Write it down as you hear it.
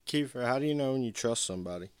Kiefer, how do you know when you trust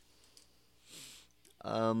somebody? I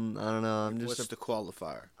don't know. What's the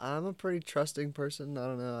qualifier? I'm a pretty trusting person. I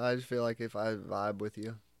don't know. I just feel like if I vibe with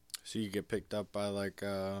you. So you get picked up by like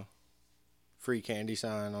a free candy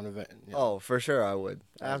sign on event. Yeah. Oh, for sure I would.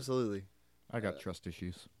 Absolutely. I got trust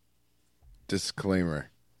issues.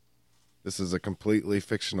 Disclaimer. This is a completely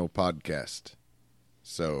fictional podcast.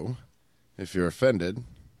 So, if you're offended,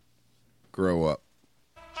 grow up.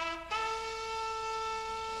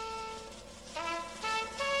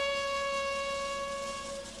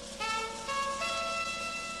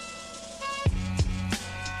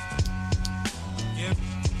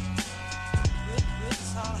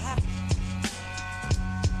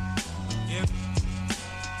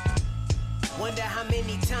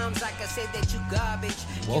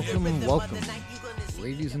 Welcome,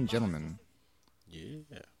 ladies and gentlemen,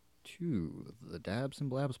 to the Dabs and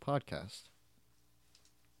Blabs podcast.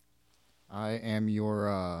 I am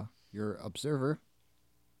your observer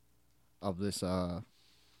of this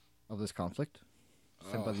conflict,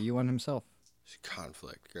 sent by the UN himself.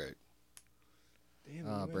 Conflict, great.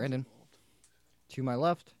 Brandon. To my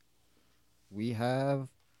left, we have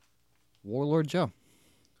Warlord Joe.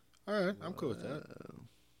 All right, I'm cool with that.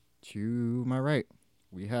 To my right,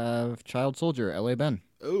 we have Child Soldier, L.A. Ben.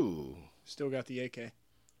 Ooh. Still got the AK.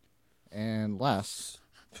 And last,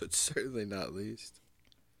 but certainly not least,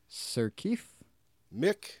 Sir Keith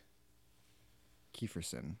Mick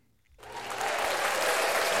Kieferson.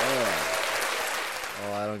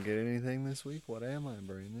 Oh, I don't get anything this week. What am I,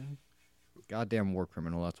 Brandon? Goddamn war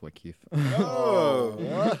criminal, that's what Keith. Oh.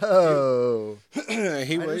 Whoa. I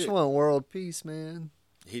just want world peace, man.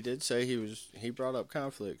 He did say he brought up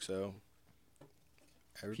conflict, so.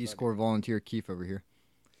 Peace Corps volunteer Keith over here.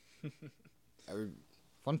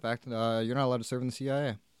 Fun fact, you're not allowed to serve in the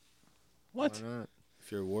CIA. What? Why not?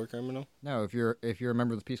 If you're a war criminal? No, if you're a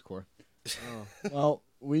member of the Peace Corps. Oh. Well,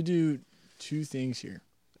 we do two things here.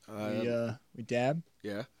 We dab.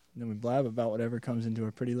 Yeah. And then we blab about whatever comes into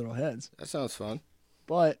our pretty little heads. That sounds fun.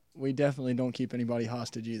 But we definitely don't keep anybody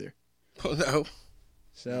hostage either. Oh, no.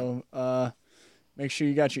 So, make sure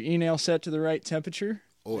you got your e-nail set to the right temperature.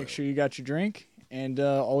 Oil. Make sure you got your drink. And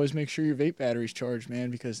always make sure your vape battery's charged,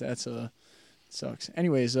 man, because that's sucks.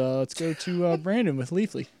 Anyways, let's go to Brandon with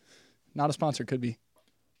Leafly. Not a sponsor, could be.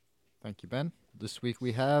 Thank you, Ben. This week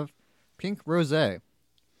we have Pink Rozay.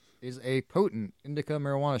 Is a potent indica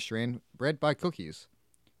marijuana strain bred by cookies.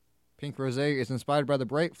 Pink Rozay is inspired by the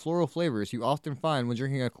bright floral flavors you often find when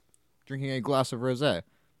drinking a glass of rosé,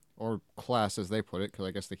 or class as they put it, because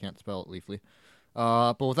I guess they can't spell it Leafly.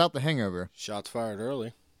 But without the hangover. Shots fired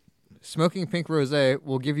early. Smoking Pink Rozay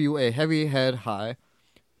will give you a heavy head high,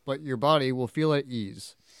 but your body will feel at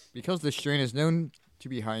ease. Because this strain is known to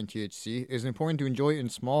be high in THC, it is important to enjoy it in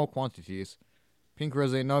small quantities. Pink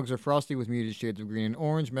Rozay nugs are frosty with muted shades of green and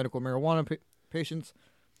orange. Medical marijuana patients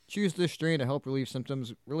choose this strain to help relieve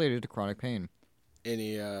symptoms related to chronic pain.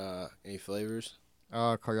 Any flavors?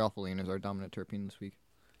 Caryophyllene is our dominant terpene this week.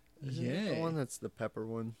 Isn't it the one that's the pepper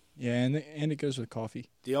one? Yeah, and it goes with coffee.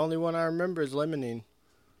 The only one I remember is limonene.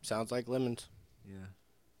 Sounds like lemons. Yeah.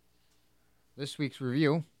 This week's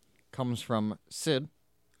review comes from Sid.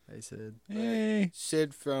 Hey, Sid. Hey.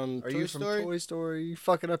 Sid from Are Toy you Story? from Toy Story? You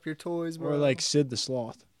fucking up your toys, bro. Or like Sid the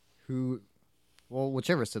Sloth.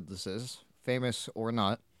 Whichever Sid this is, famous or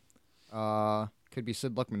not, could be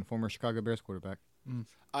Sid Luckman, former Chicago Bears quarterback.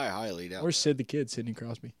 I highly doubt. Or Sid the Kid, Sidney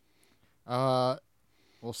Crosby. Well,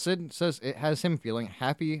 Sid says it has him feeling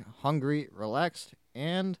happy, hungry, relaxed,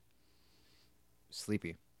 and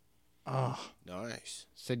sleepy. Oh. Nice.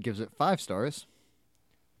 Sid gives it 5 stars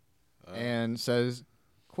and says,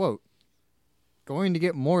 quote, "Going to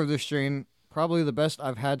get more of this strain, probably the best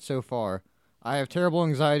I've had so far. I have terrible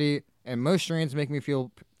anxiety, and most strains make me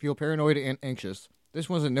feel paranoid and anxious. This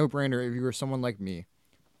one's a no-brainer if you were someone like me.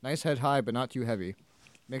 Nice head high, but not too heavy.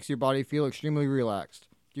 Makes your body feel extremely relaxed.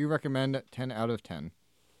 Do you recommend 10 out of 10?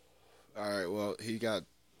 All right, well,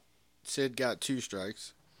 Sid got 2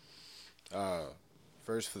 strikes.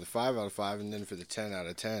 First for the 5 out of 5, and then for the 10 out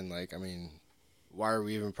of 10. Like, I mean, why are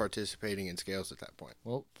we even participating in scales at that point?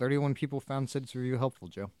 Well, 31 people found Sid's review helpful,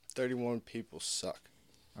 Joe. 31 people suck.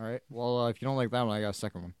 All right. Well, if you don't like that one, I got a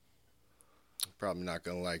second one. Probably not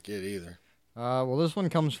going to like it either. Well, this one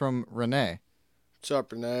comes from Renee. What's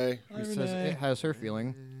up, Renee? Who says it has her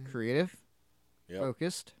feeling creative,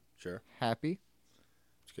 focused, sure, happy.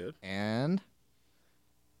 It's good. And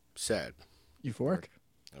sad. Euphoric?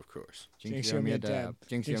 Of course. Jinx, you owe me a dab.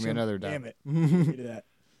 Jinx, you owe me another dab. Damn it. You did that.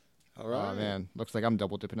 All right. Oh, man. Looks like I'm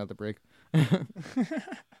double dipping at the break.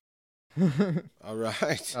 All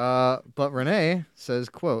right. But Renee says,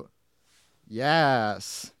 quote,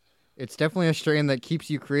 "Yes." It's definitely a strain that keeps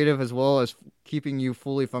you creative as well as keeping you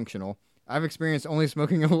fully functional. I've experienced only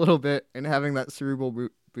smoking a little bit and having that cerebral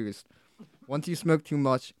boost. Once you smoke too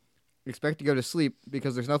much, expect to go to sleep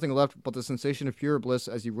because there's nothing left but the sensation of pure bliss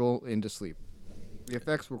as you roll into sleep. The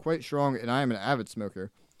effects were quite strong, and I am an avid smoker,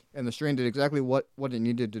 and the strain did exactly what it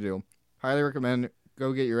needed to do. Highly recommend.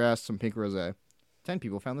 Go get your ass some pink rosé. 10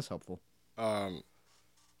 people found this helpful. All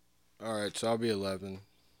right, so I'll be 11.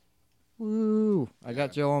 Woo! I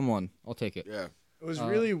got Joe on one. I'll take it. Yeah. It was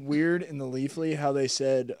really weird in the Leafly how they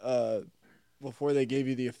said before they gave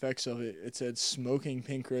you the effects of it, it said smoking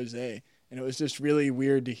pink rosé, and it was just really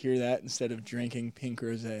weird to hear that instead of drinking pink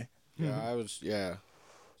rosé. Yeah. It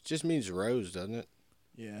just means rose, doesn't it?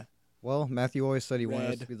 Yeah. Well, Matthew always said he wanted us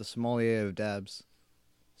Red. to be the sommelier of dabs.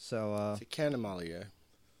 So, It's a canamalier.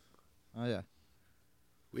 oh yeah.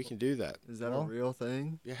 We can do that. Is that Well, a real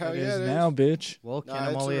thing? Yeah, hell It yeah, is it now, is. bitch. Well, No, it's a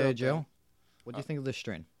real Canamalier thing. Joe, what do you think of this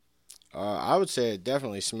strain? I would say it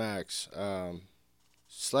definitely smacks.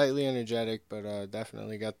 Slightly energetic, but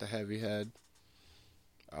definitely got the heavy head.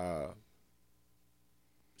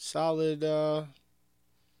 Solid,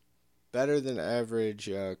 better than average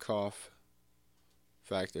cough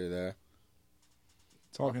factor there.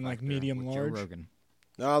 Talking like Factor medium with Joe large. Rogan.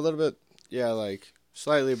 No, a little bit, yeah, like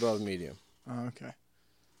slightly above medium. Oh, okay.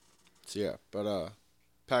 So yeah, but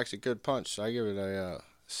packs a good punch. So I give it a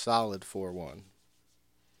solid 4-1.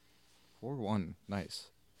 4-1. Nice.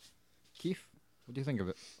 Keith, what do you think of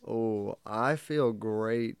it? Oh, I feel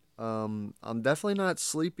great. I'm definitely not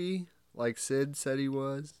sleepy like Sid said he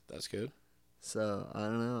was. That's good. So I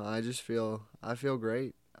don't know. I feel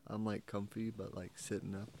great. I'm like comfy, but like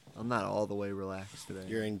sitting up. I'm not all the way relaxed today.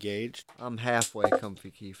 You're engaged. I'm halfway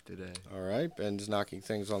comfy, Keith, today. All right, Ben's knocking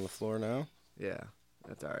things on the floor now. Yeah,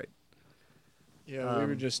 that's all right. Yeah, we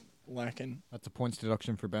were just lacking. That's a points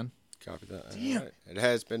deduction for Ben. Copy that. Damn. All right. It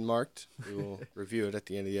has been marked. We will review it at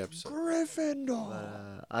the end of the episode. Gryffindor.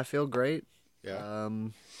 But I feel great. Yeah.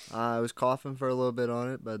 I was coughing for a little bit on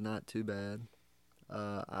it, but not too bad.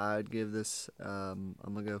 I'd give this. I'm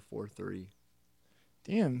gonna go 4-3.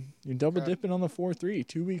 Damn, you're double dipping on the 4-3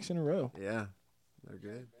 2 weeks in a row. Yeah, they're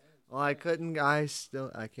good. Well, I can't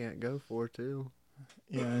go 4-2.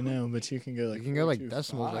 Yeah, I know, but you can go like You can go like 4-2-5.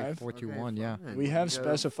 decimals, like 4-2-1, yeah. fine. We have Go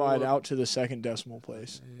specified 4 out to the second decimal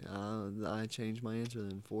place. I changed my answer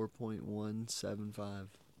then. 4.175.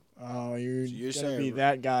 Oh, you're, So you're gonna saying- be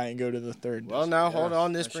that guy and go to the third. Well, decimal. now hold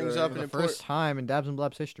on. This I brings sure up am. an For the important. first time in Dabs and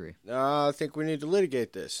Blabs history. No, I think we need to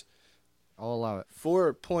litigate this. I'll allow it.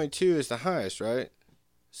 4.2 is the highest, right?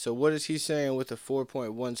 So what is he saying with the It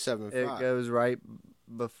 4.175? goes right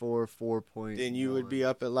before 4. Then you would be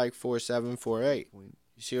up at like 4.7, 4.8. You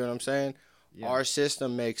see what I'm saying? Yeah. Our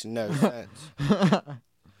system makes no sense.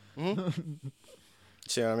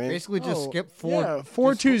 See what I mean? Basically, just Oh, skip 4. Yeah,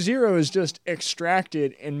 420 is just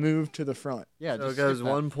extracted and moved to the front. Yeah, So just it goes skip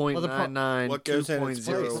that. 1.99. What goes in its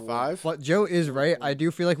place? 2.01. 5? But Joe is right. I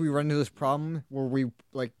do feel like we run into this problem where we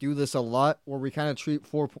like do this a lot, where we kind of treat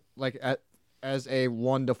 4 like as a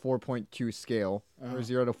 1 to 4.2 scale or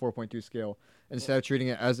 0 to 4.2 scale instead of treating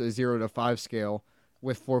it as a 0 to 5 scale,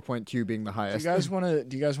 with 4.2 being the Do highest. you guys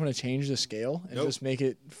want to change the scale and Nope. just make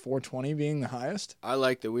it 420 being the highest? I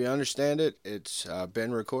like that we understand it. It's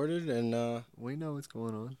been recorded, and We know what's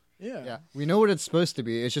going on. Yeah. Yeah, we know what it's supposed to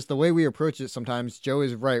be. It's just the way we approach it sometimes. Joe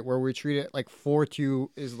is right, where we treat it like 4.2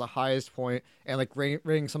 is the highest point, and like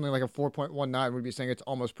rating something like a 4.19 would be saying it's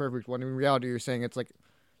almost perfect, when in reality you're saying it's like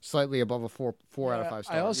slightly above a 4 out of 5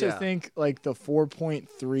 stars. I also Yeah. think like the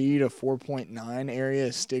 4.3 to 4.9 area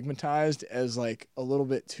is stigmatized as like a little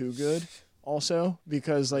bit too good. Also,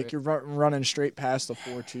 because like Right. you're running straight past the I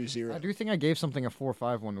 420. do think I gave something a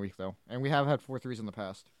 4.5 one week though, and we have had 4.3s in the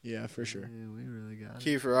past. Yeah, for sure. Yeah, we really got it.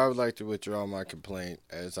 Kiefer, I would like to withdraw my complaint,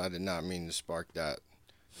 as I did not mean to spark that.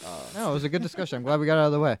 No, it was a good discussion. I'm glad we got it out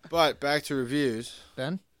of the way. But back to reviews.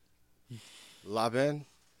 Ben, La Ben?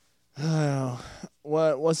 Oh,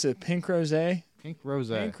 what's it? Pink rosé. pink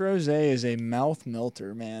rosé. Pink rosé is a mouth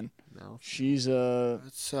melter, man. Mouth. She's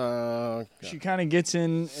That's she kind of gets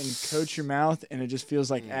in and coats your mouth, and it just feels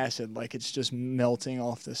like acid, like it's just melting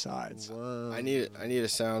off the sides. Whoa. I need a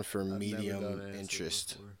sound for I've never medium done acid interest.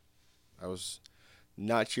 before. I was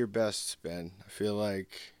not your best, Ben. I feel like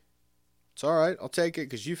it's all right. I'll take it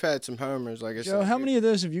because you've had some homers. Like I Joe, said, how many of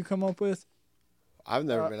those have you come up with? I've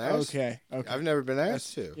never been asked. Okay. I've never been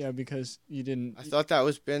asked to. Yeah, because you didn't. I thought that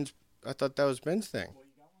was Ben's. I thought that was Ben's thing.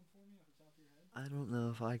 I don't know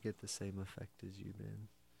if I get the same effect as you, Ben.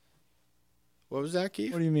 What was that,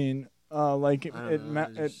 Keith? What do you mean? Like I don't know, I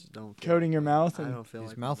it just don't feel coating like your it. mouth I and don't feel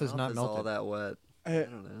His like mouth my is not all melted. that wet. I uh,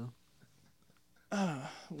 don't know.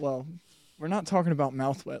 well, we're not talking about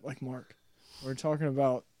mouth wet like Mark. We're talking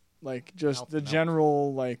about like just the Mouth.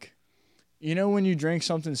 general like, you know, when you drink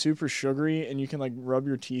something super sugary and you can like rub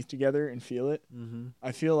your teeth together and feel it. Mm-hmm.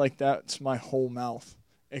 I feel like that's my whole mouth,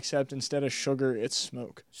 except instead of sugar, it's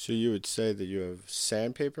smoke. So you would say that you have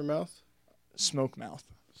sandpaper mouth? Smoke mouth.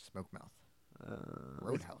 Smoke mouth.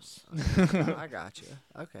 Roadhouse. I got you.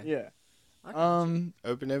 Okay. Yeah. I got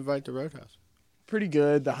Open invite to Roadhouse. Pretty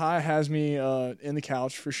good. The high has me in the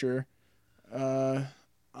couch for sure.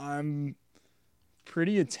 I'm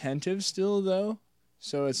pretty attentive still though,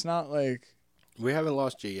 so it's not like We haven't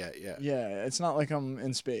lost you yet. yeah, it's not like I'm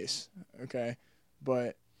in space. Okay,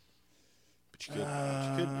 but But you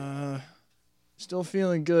could be. still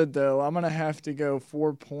feeling good though. I'm gonna have to go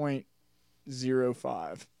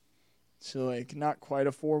 4.05. So like not quite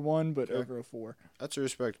a 4.1, but Okay. over a 4. That's a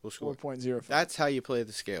respectable score. 4.05. That's how you play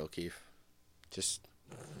the scale, Keith. Just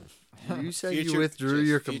You said Future- you withdrew just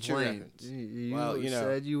your future complaint. reference. You Well, you know.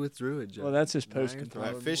 said you withdrew it, Joe. Well, that's his Now you're post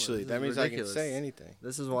throwing more. officially, This that is means ridiculous. I can say anything.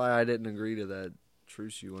 This is why I didn't agree to that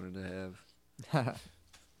truce you wanted to have.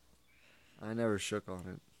 I never shook on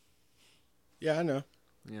it. Yeah, I know.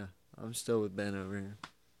 Yeah, I'm still with Ben over here.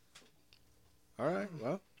 All right,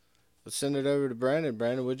 well, let's send it over to Brandon.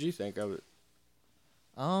 Brandon, what'd you think of it?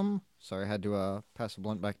 Sorry, I had to pass the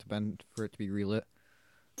blunt back to Ben for it to be relit.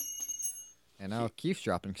 And now Keith's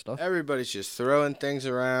dropping stuff. Everybody's just throwing things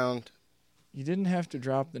around. You didn't have to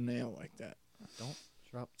drop the nail like that. Don't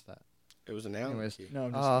drop that. It was an hour. Anyways. Keith. No,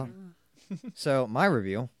 I'm just kidding. So my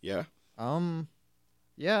review. Yeah.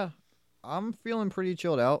 Yeah, I'm feeling pretty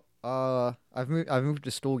chilled out. I've moved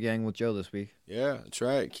to Stool Gang with Joe this week. Yeah, that's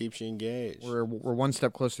right. It keeps you engaged. We're one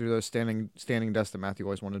step closer to those standing desks that Matthew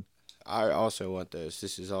always wanted. I also want those.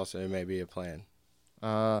 This is also maybe a plan.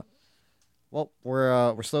 Well,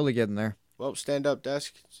 we're slowly getting there. Well, stand up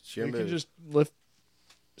desk. It's your We can move. just lift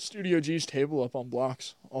Studio G's table up on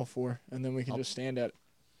blocks, all 4, and then we can Up. just stand at it.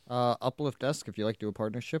 Uplift Desk, if you like to do a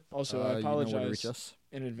partnership. Also, I you know where to apologize reach us.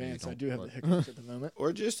 in advance. I don't, do have but- the hiccups at the moment.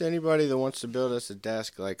 Or just anybody that wants to build us a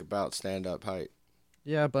desk like about stand up height.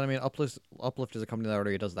 Yeah, but I mean, Uplift is a company that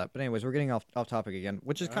already does that. But anyways, we're getting off topic again,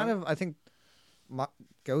 which is kind of, I think,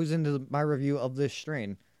 goes into my review of this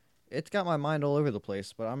strain. It's got my mind all over the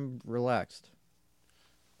place, but I'm relaxed.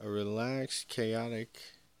 A relaxed, chaotic.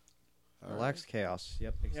 Relaxed chaos.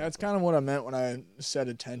 Yep. Yeah, that's exactly. kind of what I meant when I said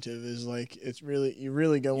attentive. Is like it's really you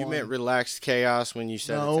really go You on. meant relaxed chaos when you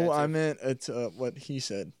said no, attentive. I meant it's what he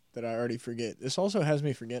said that I already forget. This also has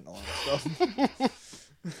me forgetting a lot of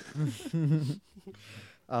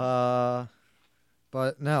stuff.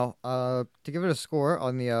 But no, to give it a score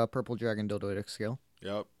on the Purple Dragon Dildoidic scale,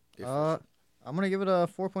 Yep. I'm gonna give it a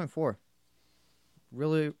 4.4.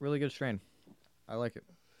 Really, really good strain. I like it.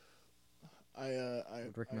 I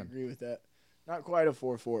recommend. agree with that. Not quite a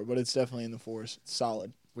 4.4, but it's definitely in the 4s. It's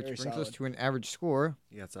solid. Which Very brings us solid. to an average score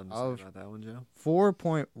You got something to Of- say about that one, Joe?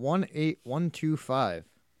 4.18125.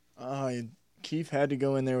 Keith had to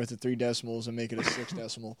go in there with the 3 decimals and make it a 6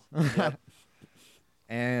 decimal.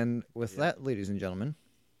 And with that, ladies and gentlemen,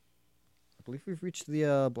 I believe we've reached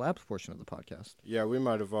the blabs portion of the podcast. Yeah, we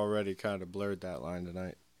might have already kind of blurred that line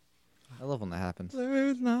tonight. I love when that happens.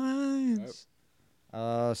 Blurred lines.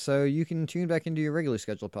 So you can tune back into your regularly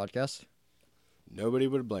scheduled podcast. Nobody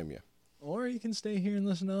would blame you. Or you can stay here and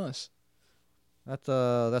listen to us. That's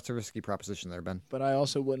a risky proposition there, Ben. But I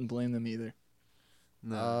also wouldn't blame them either.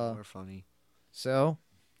 No, we're funny. So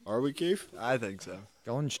Are we, Keith? I think so.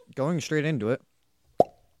 going straight into it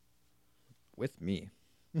with me.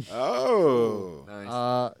 Oh.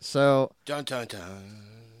 Nice. So Dun dun dun.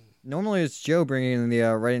 normally it's Joe bringing in the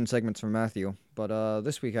writing segments from Matthew, but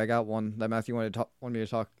this week I got one that Matthew wanted me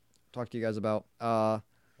to talk to you guys about.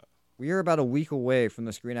 We are about a week away from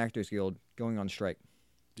the Screen Actors Guild going on strike.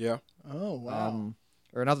 Yeah. Oh, wow.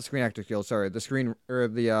 Or not the Screen Actors Guild, sorry,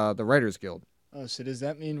 the Writers Guild. Oh, so does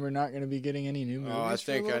that mean we're not going to be getting any new movies? Oh, I for a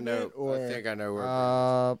think I little know. bit, or... I think I know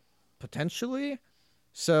where. Potentially.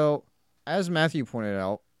 So, as Matthew pointed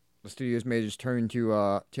out, the studios may just turn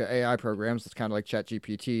to AI programs. That's kind of like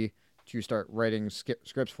ChatGPT to start writing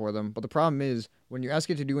scripts for them. But the problem is, when you ask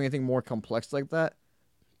it to do anything more complex like that,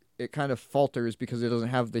 it kind of falters because it doesn't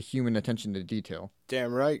have the human attention to detail.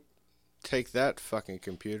 Damn right. Take that, fucking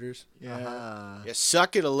computers. Yeah. Uh-huh. Yeah,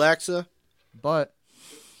 suck it, Alexa. But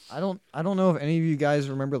I don't know if any of you guys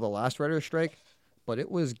remember the last writer's strike, but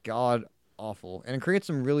it was god awful, and it creates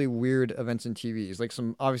some really weird events in TVs, like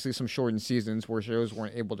some shortened seasons where shows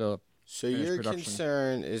weren't able to. So Finish your production.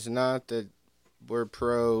 concern is not that we're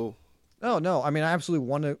pro. Oh no, I mean I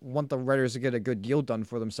absolutely want the writers to get a good deal done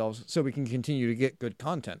for themselves, so we can continue to get good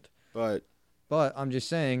content. But But I'm just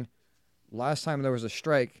saying, last time there was a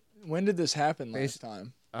strike, When did this happen last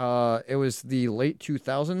time? It was the late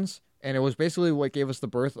 2000s, and it was basically what gave us the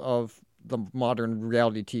birth of the modern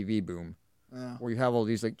reality TV boom, where you have all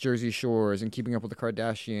these like Jersey Shores and Keeping Up with the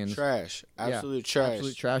Kardashians. Trash. Absolute Yeah, trash.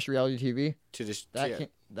 Absolute trash reality TV. To this,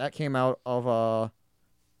 That came out of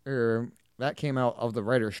the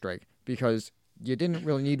writer's strike, because you didn't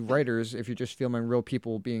really need writers if you're just filming real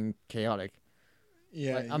people being chaotic.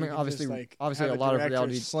 Yeah, Like, I mean, obviously, have a lot of director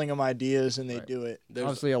reality sling them ideas and they Right. do it.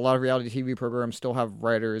 obviously a lot of reality TV programs still have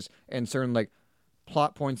writers and certain like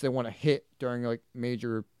plot points they want to hit during like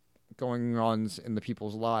major going ons in the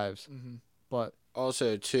people's lives. Mm-hmm. But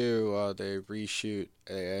Also, too, they reshoot.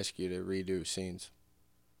 They ask you to redo scenes.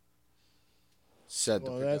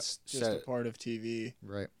 Well, that's just a part of TV.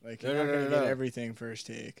 right, Like, you're not going to No. get everything first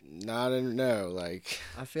take. Like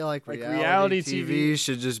I feel like, Like reality reality TV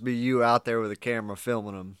should just be you out there with a camera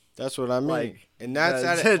filming them. that's what I mean. Like, And that's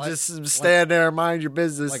at it. just stand there and mind your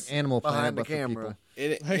business. like Animal Planet behind the but for camera.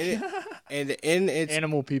 people. In its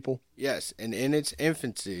Animal people. yes, and in its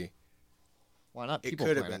infancy, Why not it People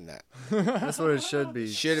could have Planet? been that. That's what it should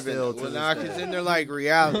be. Should have been. still That. to Well, this nah, day. because then they're like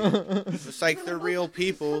reality. It's like they're real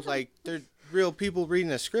people. Like they're real people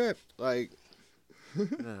reading a script. Like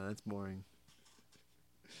No, that's boring.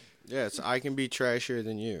 yeah, it's I can be trashier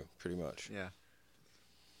than you, pretty much. Yeah.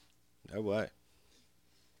 No way.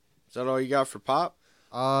 Is that all you got for pop?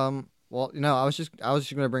 Well, I was just going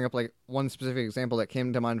to bring up like one specific example that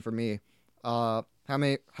came to mind for me. How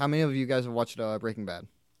many of you guys have watched Breaking Bad?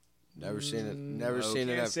 Never seen it. Never no, seen an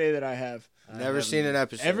Can't episode. say that I have. Never seen an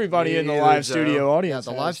episode. Everybody Me in the either, live Joe. studio Yeah, audience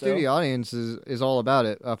the has, live though. studio audience is all about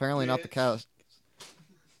it. Apparently not the cast.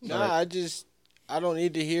 Nah, I don't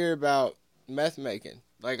need to hear about meth making.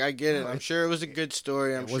 Like I get it. I'm sure it was a good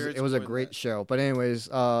story. I'm sure It was a great show. But anyways,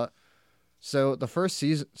 so the first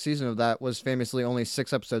season of that was famously only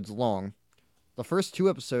 6 episodes long. The first 2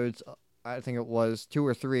 episodes, I think it was 2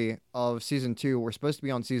 or 3 of season 2, were supposed to be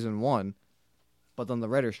on season 1, but then the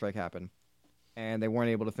writer's strike happened, and they weren't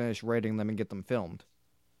able to finish writing them and get them filmed.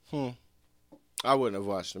 I wouldn't have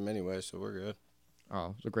watched them anyway, so we're good.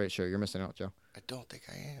 Oh, it's a great show. You're missing out, Joe. I don't think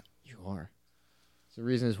I am. You are. So the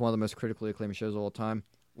reason it's one of the most critically acclaimed shows of all time.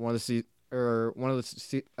 One of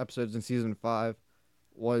the episodes in season 5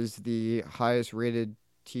 was the highest rated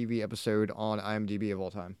TV episode on IMDb of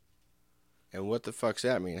all time. And what the fuck's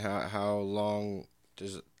that mean? How long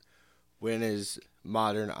when is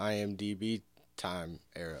modern IMDb time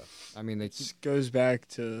era? I mean, This goes back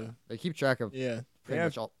to they keep track of yeah. pretty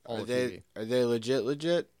much all Are of they TV.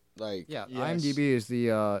 legit? Like Yeah, Yes. IMDb is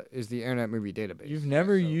the Internet Movie Database. You've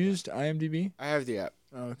never So, used IMDb? I have the app.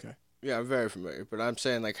 Oh, okay. Yeah, I'm very familiar. But I'm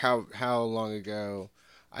saying like how long ago?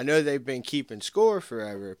 I know they've been keeping score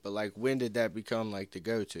forever, but like when did that become like the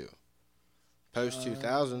go-to? Post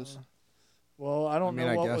 2000s. Well, I don't I mean,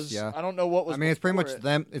 know I what guess, was. yeah. I don't know what was. I mean, it's pretty before much it.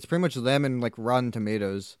 them. It's pretty much them and like Rotten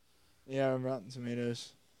Tomatoes. Yeah, Rotten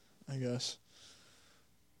Tomatoes. I guess.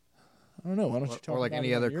 I don't know. Why don't you talk or like about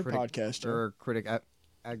any it on other your critic podcast? Joe? or critic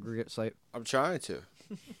aggregate site. I'm trying to.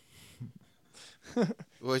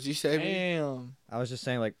 What'd you say? B? Damn. I was just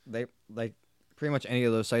saying like they like pretty much any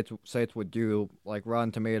of those sites would do, like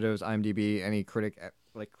Rotten Tomatoes, IMDb, any critic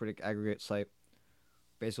aggregate site.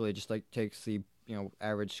 Basically, just like takes the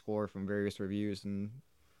average score from various reviews and.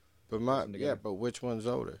 But them together. but which one's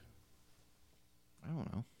older? I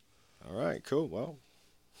don't know. All right, cool. Well,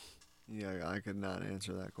 Yeah, I could not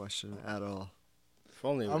answer that question at all. if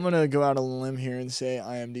only I'm gonna go out on a limb here and say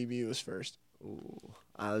IMDb was first. Ooh,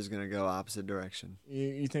 I was gonna go opposite direction.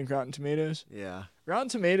 You think Rotten Tomatoes? Yeah. Rotten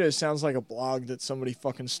Tomatoes sounds like a blog that somebody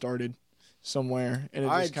fucking started somewhere and it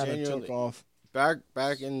I just kind of took genuinely- off. back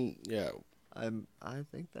in I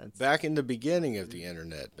think that's back in the beginning of the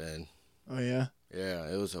internet, Ben. Oh yeah, Yeah,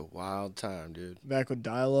 it was a wild time, dude. back with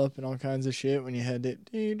dial-up and all kinds of shit when you had it.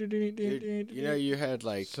 Dude, you had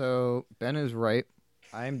like So Ben is right.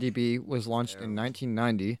 IMDb was launched in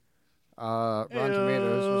 1990. Rotten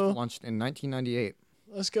Tomatoes Ayo. was launched in 1998.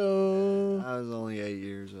 Let's go. I was only 8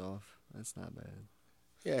 years off. That's not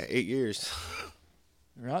bad. 8 years.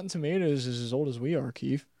 Rotten Tomatoes is as old as we are,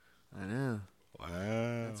 Keith. I know. Wow.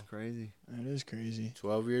 That's crazy. That is crazy.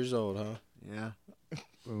 12 years old, huh? Yeah.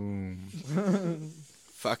 Boom.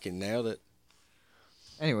 Fucking nailed it.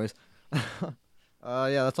 Anyways, yeah,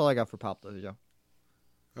 that's all I got for pop though, Joe.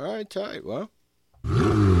 All right, tight. Well,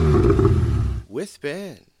 with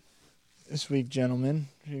Ben. This week, gentlemen,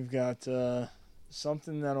 we've got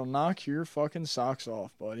something that'll knock your fucking socks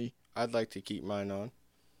off, buddy. I'd like to keep mine on.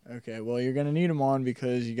 Okay, well, you're going to need them on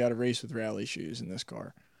because you got to race with rally shoes in this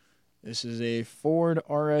car. This is a Ford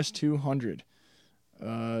RS200. It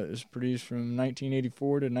was produced from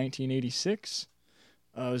 1984 to 1986.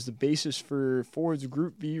 was the basis for Ford's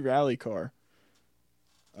Group B rally car.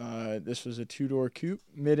 This was a two-door coupe,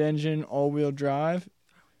 mid-engine, all-wheel drive,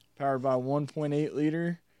 powered by 1.8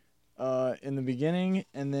 liter in the beginning,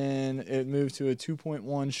 and then it moved to a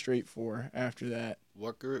 2.1 straight four after that.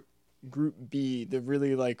 What group? Group B, the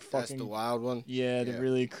really like fucking. That's the wild one. Yeah, the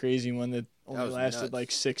really crazy one that only was lasted nuts. like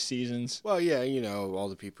 6 seasons. Well, yeah, you know, all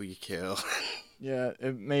the people you kill. Yeah,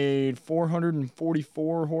 it made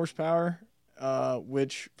 444 horsepower,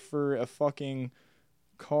 which for a fucking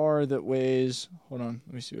car that weighs, hold on,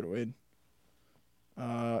 let me see what it weighed.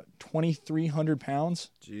 2,300 pounds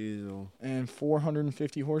Jeez. and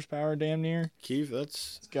 450 horsepower, damn near. Keith,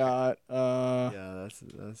 that's It's got Yeah,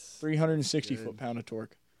 that's 360 good. foot-pound of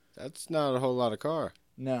torque. not a whole lot of car.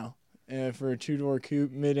 No, and for a two-door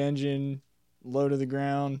coupe, mid-engine, low to the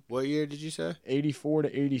ground, What year did you say? 84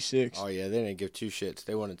 to 86. Oh yeah, they didn't give two shits.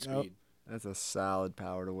 They wanted speed. Nope. That's a solid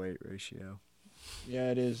power to weight ratio.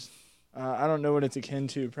 Yeah, it is. I don't know what it's akin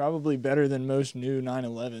to. Probably better than most new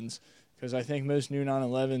 911s, because I think most new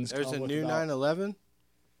 911s. There's a come with new about- 911.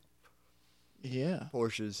 Yeah,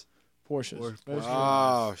 Porsches. Porsches. Or- Most new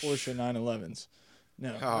Oh, Porsche 911s.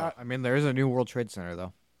 No, Oh. not- I mean, there is a new World Trade Center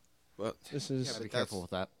though. Well, this is Gotta be but that's- careful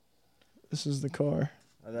with that. this is the car.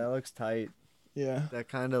 That looks tight. Yeah, That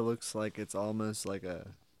kind of looks like it's almost like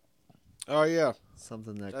oh yeah.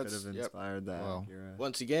 something that could That's- have yep. inspired that. Wow. Acura.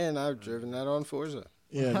 Once again, I've driven that on Forza.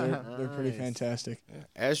 yeah, they're pretty Nice. fantastic. Yeah.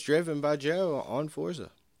 As driven by Joe on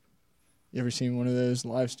Forza. You ever seen one of those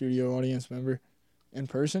live studio audience member in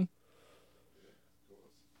person?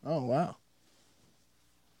 Oh wow,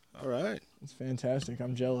 All right. it's fantastic.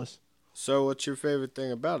 I'm jealous. So, what's your favorite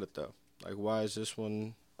thing about it, though? Like, why is this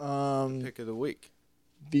one pick of the week?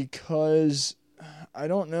 Because I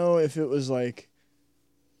don't know if it was like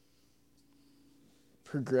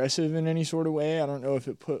progressive in any sort of way. I don't know if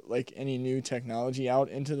it put like any new technology out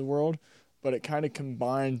into the world, but it kind of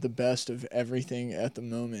combined the best of everything at the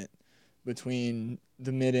moment between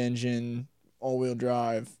the mid-engine, all-wheel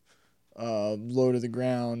drive, low to the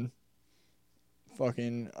ground,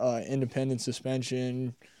 fucking independent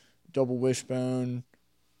suspension, double wishbone,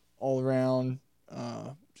 all around,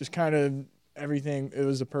 just kind of everything. It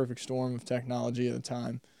was the perfect storm of technology at the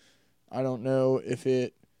time. I don't know if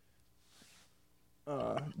it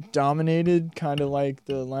dominated kind of like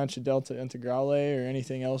the Lancia Delta Integrale or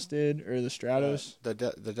anything else did, or the Stratos. The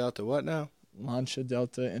Delta what now? Lancia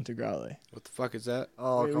Delta Integrale. What the fuck is that?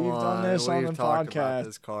 Oh, Wait, come we've on. done this on We've the talked podcast. about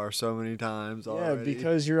this car so many times Yeah, already.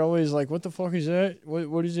 because you're always like, what the fuck is that?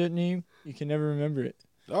 What is that name? You can never remember it.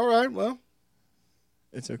 All right, well,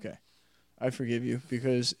 It's okay. I forgive you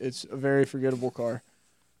because it's a very forgettable car.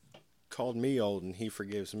 called me old and he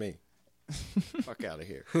forgives me. Fuck out of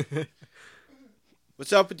here.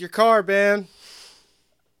 What's up with your car, Ben?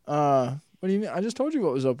 What do you mean? I just told you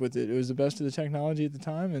what was up with it. It was the best of the technology at the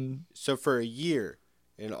time, and So for a year,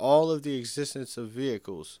 in all of the existence of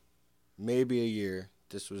vehicles, maybe a year,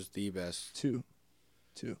 this was the best. two.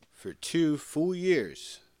 For 2 full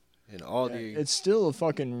years, in all Yeah, the, it's still a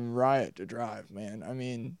fucking riot to drive, man. I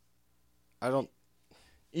mean, I don't.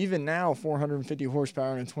 even now, 450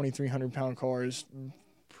 horsepower in a 2,300 pound car is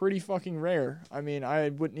pretty fucking rare. I mean, I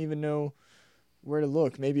wouldn't even know where to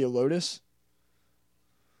look. Maybe a Lotus.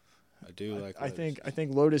 I do like. I Lotus.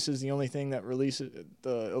 think Lotus is the only thing that releases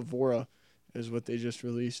the Evora, is what they just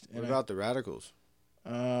released. What And about the Radicals?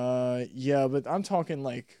 yeah, but I'm talking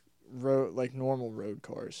like normal road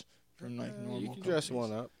cars from like normal. You can dress companies.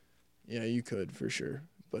 one up. Yeah, you could for sure.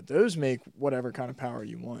 But those make whatever kind of power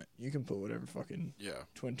you want. You can put whatever fucking Yeah.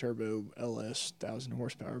 twin turbo LS 1,000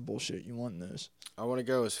 horsepower bullshit you want in those. I want to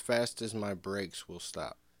go as fast as my brakes will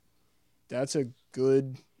stop. That's a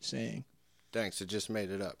good saying. Thanks, I just made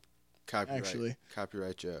it up. Copyright. Actually.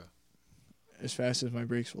 Copyright Joe. As fast as my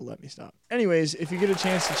brakes will let me stop. Anyways, if you get a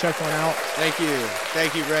chance to check one out,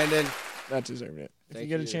 Thank you, Brandon. that deserved it. If Thank you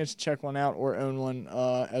get you. a chance to check one out or own one,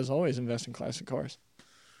 as always, invest in classic cars.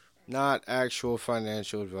 Not actual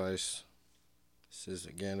financial advice. This is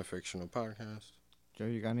again a fictional podcast. Joe,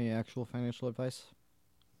 you got any actual financial advice?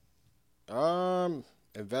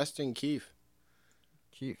 Invest in Keith.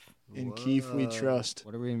 Keith, In Keith we Whoa. trust.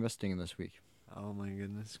 what are we investing in this week? Oh my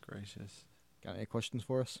goodness gracious. Got any questions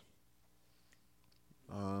for us?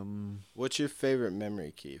 What's your favorite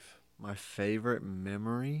memory, Keith? My favorite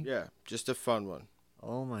memory? Yeah, just a fun one.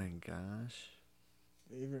 Oh my gosh.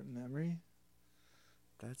 Favorite memory?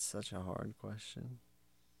 That's such a hard question.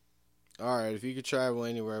 All right, if you could travel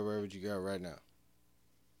anywhere, where would you go right now?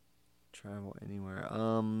 Travel anywhere.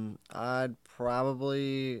 I'd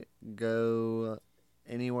probably go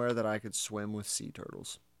anywhere that I could swim with sea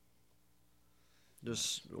turtles.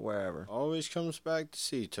 Just wherever. Always comes back to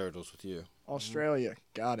sea turtles with you. Australia,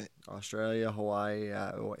 got it. Australia, Hawaii,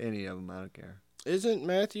 any of them, I don't care. Isn't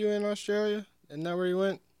Matthew in Australia? Isn't that where he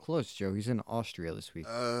went? Close, Joe. He's in Austria this week.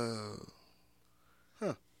 Oh.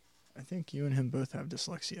 I think you and him both have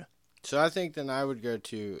dyslexia. So I think then I would go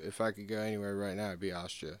to, if I could go anywhere right now, it'd be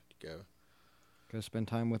Austria to go. Go spend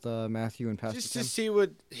time with Matthew and Pastor Just Tim. to see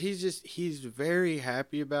what he's very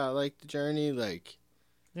happy about, like, the journey. Like,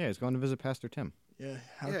 Yeah, he's going to visit Pastor Tim. Yeah,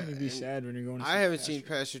 how Yeah, can you be and sad when you're going to see I haven't Pastor? seen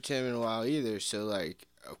Pastor Tim in a while either. So, like,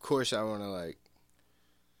 of course I want to, like,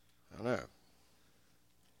 I don't know.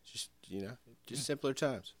 Just simpler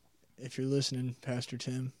times. If you're listening, Pastor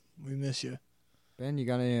Tim, we miss you. Ben, you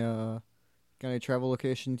got any travel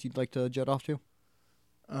locations you'd like to jet off to?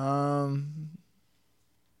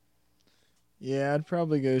 Yeah, I'd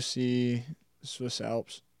probably go see Swiss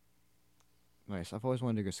Alps, Nice. I've always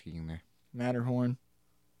wanted to go skiing there. Matterhorn.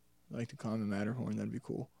 I'd like to climb the Matterhorn. That'd be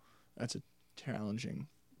cool. That's a challenging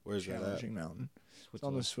Where's that at? mountain. It's on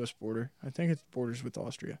Switzerland. the Swiss border. I think it borders with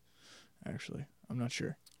Austria, actually. I'm not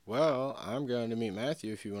sure. Well, I'm going to meet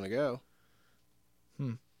Matthew if you want to go.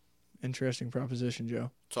 Interesting proposition, Joe.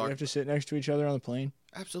 Do Talk. we have to sit next to each other on the plane?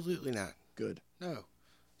 Absolutely not. Good. No.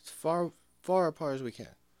 As far apart as we can.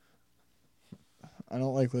 I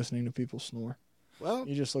don't like listening to people snore. Well,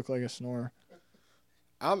 You just look like a snorer.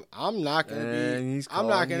 I'm not going to And be. he's I'm calling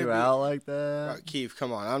not going you to be out like that. Keith,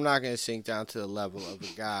 come on. I'm not going to sink down to the level of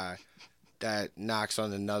a guy that knocks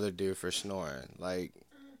on another dude for snoring. Like,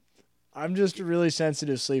 I'm just a really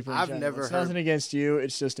sensitive sleeper. In I've general. never It's heard- nothing against you.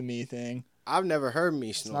 It's just a me thing. I've never heard me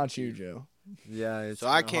It's snore. not you, Joe. Yeah, it's So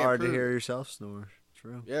I kinda can't hard to prove hear it. yourself snore.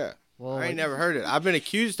 True. Yeah. Well, I ain't never heard it. I've been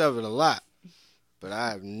accused of it a lot. But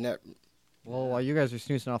I have never. Well, while you guys are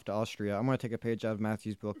snoozing off to Austria, I'm going to take a page out of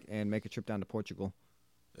Matthew's book and make a trip down to Portugal.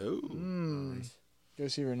 Ooh. Nice. Go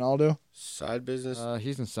see Ronaldo. Side business.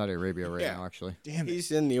 He's in Saudi Arabia right Yeah. now, actually. Damn it.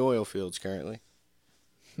 He's in the oil fields currently.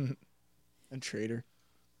 A traitor.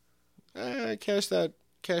 Cash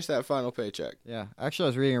that final paycheck. Yeah, actually, I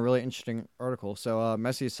was reading a really interesting article. So,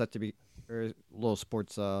 Messi is set to be, or a little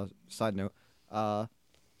sports side note.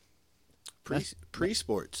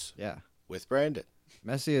 Pre-sports Yeah, with Brandon.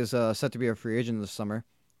 Messi is set to be a free agent this summer,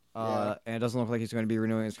 Yeah. and it doesn't look like he's going to be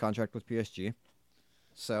renewing his contract with PSG.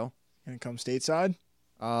 So, Gonna come stateside?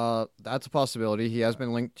 that's a possibility. He has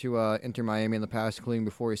been linked to Inter Miami in the past, including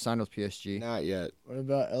before he signed with PSG. Not yet. What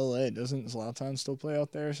about LA? Doesn't Zlatan still play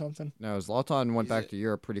out there or something? No, Zlatan went He's back a- to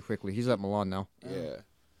Europe pretty quickly. He's at Milan now.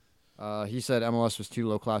 Yeah. He said MLS was too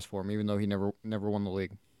low class for him, even though he never won the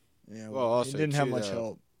league. Yeah, Well, also, he didn't have too, much though,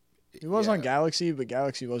 help. He was on Yeah. Galaxy, but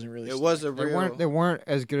Galaxy wasn't really. It was a They real. weren't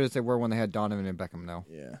as good as they were when they had Donovan and Beckham now.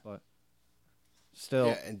 Yeah. Still,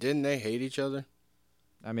 Yeah, and didn't they hate each other?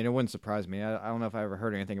 I mean, it wouldn't surprise me. I don't know if I ever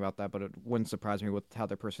heard anything about that, but it wouldn't surprise me with how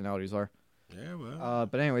their personalities are. Yeah, well.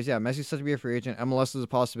 But anyways, yeah, Messi's set to be a free agent. MLS is a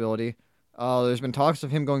possibility. There's been talks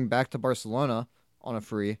of him going back to Barcelona on a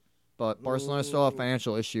free, but Barcelona still have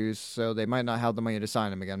financial issues, so they might not have the money to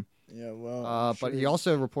sign him again. Yeah. Well. But he sure.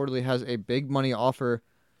 also reportedly has a big money offer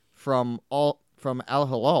from Al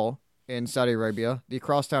Hilal in Saudi Arabia, the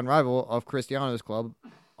crosstown rival of Cristiano's club,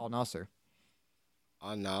 Al Nasser.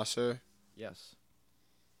 On Nasser. Yes.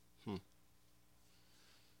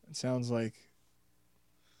 It sounds like.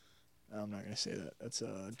 I'm not gonna say that. That's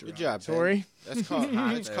Good job, Ben. derogatory.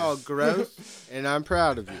 That's called growth, and I'm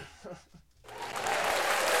proud of you.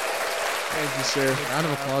 Thank you, sir. Round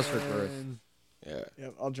of applause for growth. Yeah.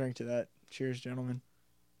 Yep, I'll drink to that. Cheers, gentlemen.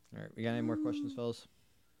 All right, we got any more questions, fellas?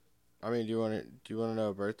 I mean, do you want to know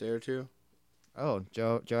a birthday or two? Oh,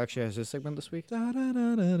 Joe actually has his segment this week. We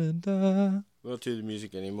don't do the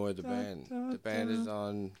music anymore. The band is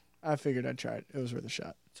on. I figured I'd try it. It was worth a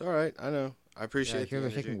shot. It's all right. I know. I Yeah, appreciate here the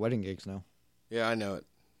they're taking energy. wedding gigs now. Yeah, I know it.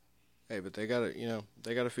 Hey, but they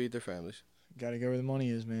gotta feed their families. Got to go where the money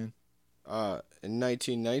is, man. In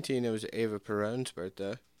 1919, it was Ava Perón's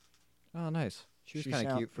birthday. Oh, nice. She was kind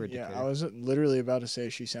of cute for a Yeah, dictator. I was literally about to say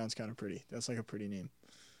she sounds kind of pretty. That's like a pretty name.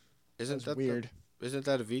 Isn't That's that weird. Isn't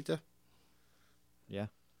that Evita? Yeah.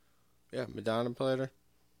 Yeah, Madonna played her.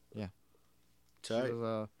 Yeah. She Tight.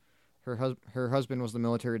 was, her husband was the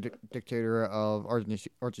military dictator of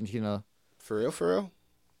Argentina. For real?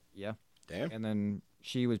 Yeah. Damn. And then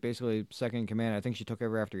she was basically second in command. I think she took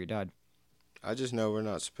over after he died. I just know we're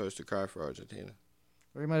not supposed to cry for Argentina.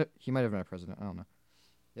 Or he might have been a president. I don't know.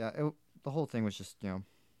 Yeah, the whole thing was just,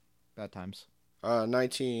 bad times.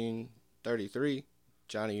 1933,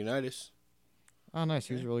 Johnny Unitas. Oh, nice.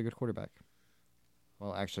 He was a really good quarterback.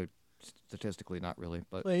 Well, actually, statistically, not really,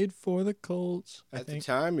 but Played for the Colts. I At the think.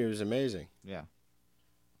 time, he was amazing. yeah.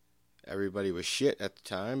 Everybody was shit at the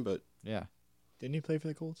time, but Yeah. Didn't he play for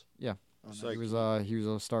the Colts? Yeah. Oh, It's no. like- He was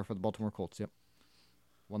a star for the Baltimore Colts. Yep.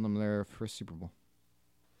 Won them their first Super Bowl.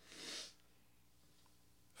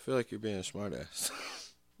 I feel like you're being a smartass.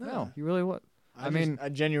 No, he really was. I mean, I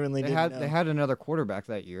genuinely They didn't know. they had another quarterback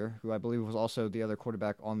that year, who I believe was also the other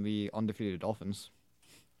quarterback on the undefeated Dolphins.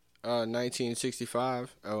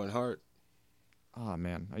 1965, Owen Hart. Oh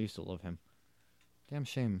man, I used to love him. Damn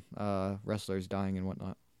shame, wrestlers dying and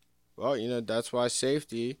whatnot. Well, that's why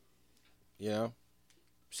safety,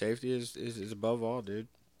 safety is above all, dude.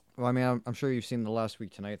 Well, I mean, I'm sure you've seen the last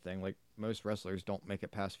week tonight thing. Like most wrestlers don't make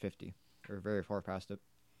it past 50. They're very far past it.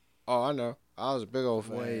 Oh, I know. I was a big old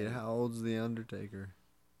fan. Wait, how old's the Undertaker?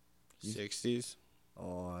 60s,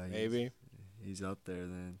 Oh, maybe. He's up there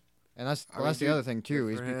then. And that's I mean, that's the dude, other thing too,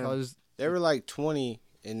 good is for him. because They were like 20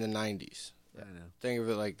 in the 90s. I know. Think of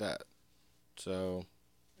it like that. So,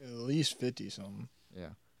 At least 50-something.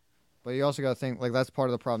 but you also got to think like that's part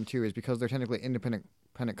of the problem too, is because they're technically independent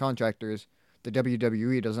contractors. The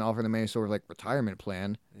WWE doesn't offer them any sort of like retirement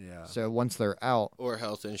plan. Yeah. So once they're out, or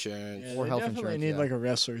health insurance. Yeah, Or they health definitely insurance, need yeah. like a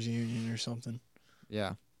wrestlers union or something.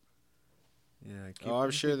 yeah. Yeah. keep Oh, I'm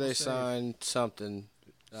them sure people they safe. signed something.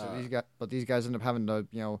 So these guys end up having to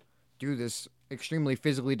do this extremely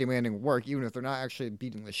physically demanding work, even if they're not actually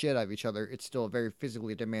beating the shit out of each other. It's still a very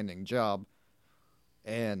physically demanding job,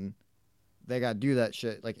 and they got to do that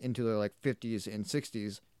shit like into their like 50s and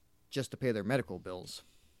 60s just to pay their medical bills.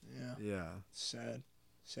 Yeah. Yeah.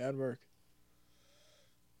 Sad work.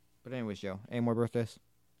 But anyways, Joe, any more birthdays?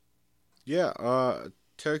 Yeah,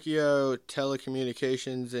 Tokyo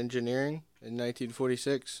Telecommunications Engineering in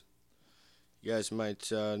 1946. You guys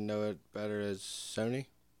might know it better as Sony.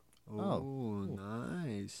 Oh, cool.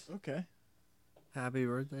 nice. Okay. Happy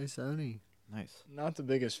birthday, Sony. Nice. Not the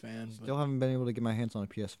biggest fan, but Still haven't been able to get my hands on a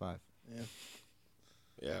PS5.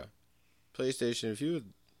 Yeah. PlayStation, if you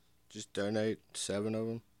would just donate 7 of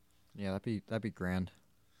them. Yeah, that'd be grand.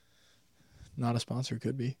 not a sponsor.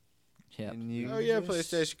 Could be. Yeah. Can you Oh yeah, just-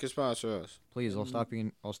 PlayStation could sponsor us. Please, I'll stop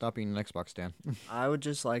being an Xbox stand. I would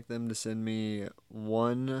just like them to send me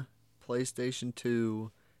one PlayStation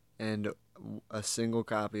 2 and a single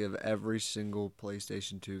copy of every single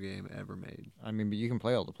PlayStation 2 game ever made. I mean, but you can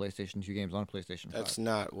play all the PlayStation 2 games on PlayStation 5. That's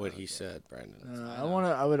not what he said, Brandon.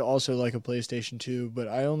 I would also like a PlayStation 2, but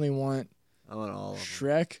I only want I want all of them.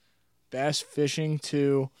 Shrek, Bass Fishing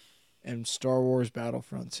 2, and Star Wars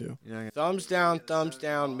Battlefront 2. You know, Thumbs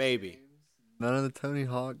down, maybe. none of the Tony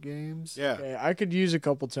Hawk games. Yeah. Okay, I could use a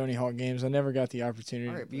couple Tony Hawk games. I never got the opportunity.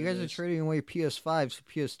 All right, to but you play guys are those. trading away PS5s for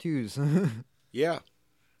PS2s. Yeah.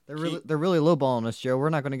 they're really lowballing us, Joe. We're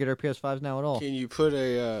not going to get our PS5s now at all. Can you put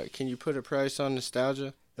a price on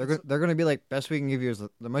nostalgia? They're going to be like best we can give you is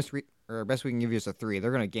best we can give you is a 3.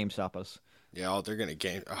 They're going to GameStop us. Yeah, they're gonna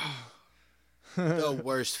game. The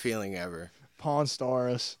worst feeling ever. Pawn Star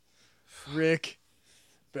us. Rick,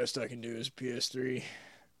 best I can do is PS3.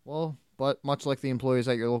 Well, but much like the employees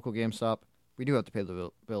at your local GameStop, we do have to pay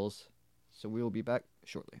the bills. So we will be back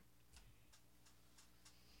shortly.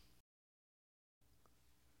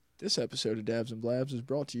 This episode of Dabs and Blabs is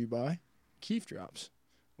brought to you by Keef Drops.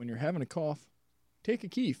 When you're having a cough, take a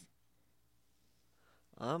Keef.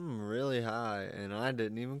 I'm really high, and I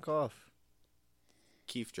didn't even cough.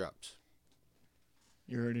 Keef drops.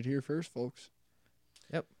 You heard it here first, folks.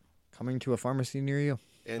 Coming to a pharmacy near you.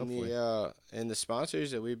 And the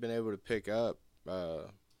sponsors that we've been able to pick up,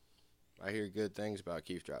 I hear good things about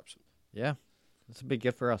Keef drops. Yeah, that's a big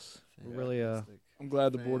gift for us. We're really Fantastic. I'm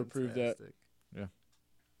glad the board approved that. Fantastic.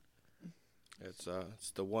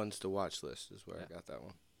 It's the ones to watch list is where I got that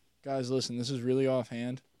one. Guys, listen, this is really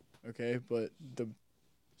offhand, okay? But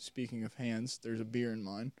speaking of hands, there's a beer in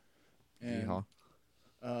mine. And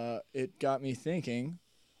Yeehaw. it got me thinking,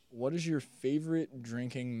 what is your favorite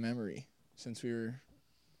drinking memory? Since we were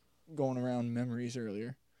going around memories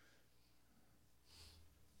earlier.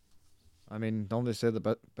 I mean, don't they say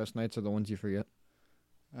the best nights are the ones you forget?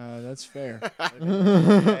 That's fair.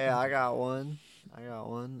 Hey, I got one.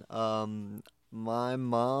 My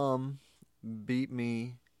mom beat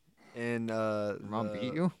me in Mom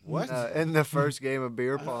beat you? What? in the first game of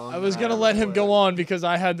beer pong. I was going to let him go on because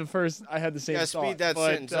I had the same Yeah, thought. speed that but,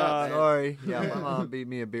 sentence up, man. Sorry. Yeah, my mom beat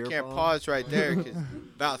me at beer Can't pong. pause right there because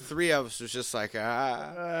about 3 of us was just like,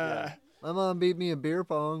 uh, My mom beat me at beer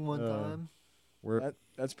pong one time.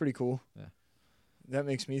 that's pretty cool. Yeah. That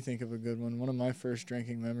makes me think of a good one. One of my first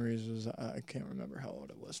drinking memories was, I can't remember how old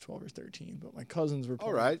I was, 12 or 13, but my cousins were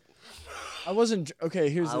all playing. right. I wasn't,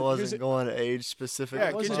 okay, I wasn't going to age specific.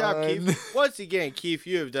 Yeah, good wasn't- job, Keith. Once again, Keith,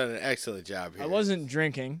 you have done an excellent job here. I wasn't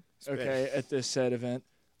drinking, Spanish. okay, at this said event,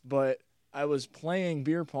 but I was playing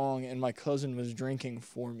beer pong and my cousin was drinking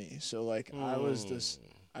for me. So like I was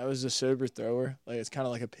the sober thrower. Like it's kind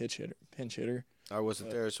of like a pinch hitter. I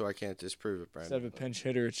wasn't there, so I can't disprove it, Brandon. Instead of a pinch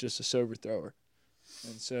hitter, it's just a sober thrower.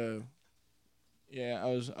 And so, yeah,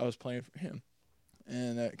 I was playing for him,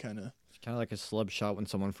 and that kind of. It's kind of like a slub shot when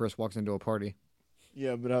someone first walks into a party.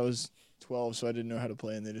 Yeah, but I was 12, so I didn't know how to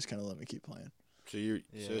play, and they just kind of let me keep playing. So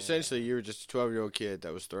so essentially you were just a 12-year-old kid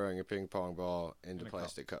that was throwing a ping pong ball into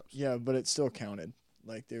plastic cups. Yeah, but it still counted.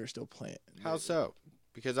 Like they were still playing. How so?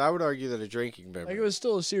 Because I would argue that a drinking memory. Like it was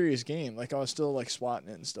still a serious game. Like I was still like swatting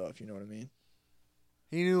it and stuff. You know what I mean?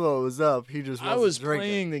 He knew what was up. He just wasn't I was drinking.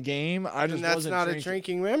 playing the game. I just and that's wasn't not drinking. a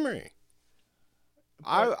drinking memory.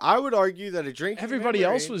 I would argue that a drinking. Everybody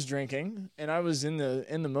memory, else was drinking, and I was in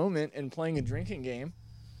the moment and playing a drinking game.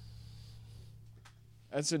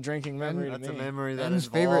 That's a drinking memory to That's me. a memory that Ben's involves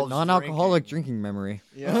favorite non-alcoholic drinking. drinking memory.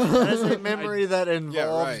 Yeah. That is a memory that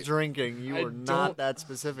involves right. drinking. You I were not don't- that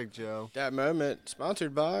specific, Joe. That moment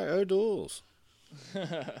sponsored by O'Doul's.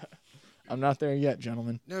 I'm not there yet,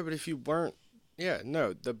 gentlemen. No, but if you weren't,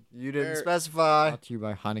 no, You didn't There- specify. Brought to you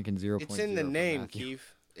by Heineken 0.0. it's in the from name, Matthew.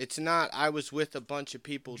 Keith. It's not. I was with a bunch of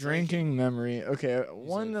people Drinking memory. Okay,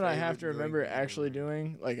 one said that I have to favorite remember drinking actually memory.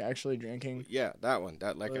 doing, like actually drinking, Yeah, that one.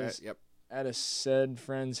 That like Was- yep. at a said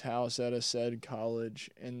friend's house at a said college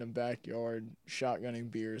in the backyard, shotgunning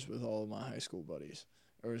beers with all of my high school buddies.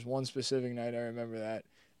 There was one specific night I remember that,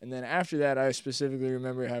 and then after that, I specifically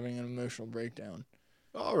remember having an emotional breakdown,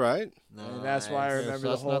 All right. and that's why I Nice. remember So the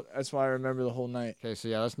that's whole. not- That's why I remember the whole night. Okay, so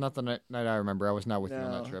yeah, that's not the night I remember. I was not with you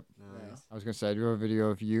on that No. trip. Nice. I was gonna say I do have a video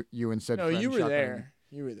of you and said. No, friend you were shotgunning. there.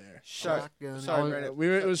 You were there. Shotgun. Sorry, was-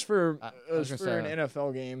 Brandon. It was for I it was was gonna for say- an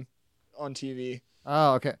NFL game on TV.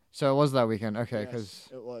 Oh, okay. So it was that weekend. Okay, Yes, because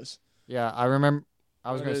it was. yeah, I remember.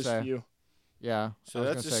 I was One gonna of those say few. yeah. So I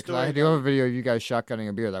was that's gonna a say because I story do have a video of you guys shotgunning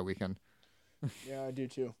a beer that weekend. Yeah, I do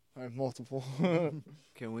too. I have multiple.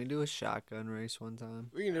 Can we do a shotgun race one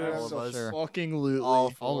time? We can do All it. of us. Sure. Fucking lootly. All I'll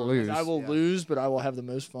four. lose. I will Yeah. lose, but I will have the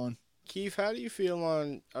most fun. Keith, how do you feel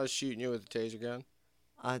on us shooting you with a taser gun?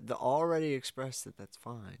 The already expressed that that's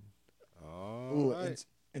fine. All Ooh, right.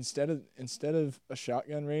 instead of a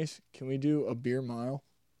shotgun race, can we do a beer mile?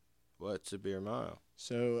 What's a beer mile?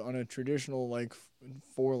 So on a traditional like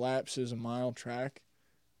 4 laps is a mile track,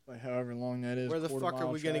 like however long that is. Where the quarter fuck are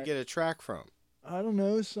mile we gonna track. get a track from? I don't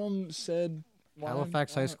know. Some said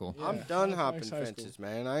Halifax High School. Yeah, I'm done Halifax hopping High School. fences,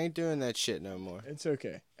 man. I ain't doing that shit no more. It's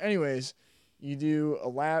okay. Anyways, you do a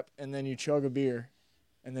lap and then you chug a beer,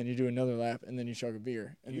 and then you do another lap and then you chug a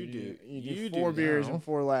beer, and You then do- you you do 4 do beers now. in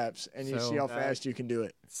 4 laps, and you So see how that- fast you can do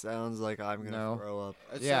it. It sounds like I'm gonna No. throw up.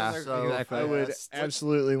 That Yeah, sounds so exactly. I would fast.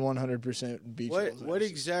 absolutely 100% beat What y'all's what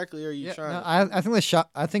asses. exactly are you Yeah, trying no, to I think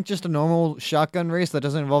I think just a normal shotgun race that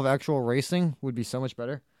doesn't involve actual racing would be so much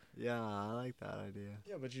better. Yeah, I like that idea.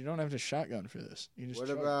 Yeah, but you don't have to shotgun for this. You just what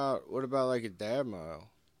chug. about like a dab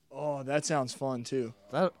mile? Oh, that sounds fun too.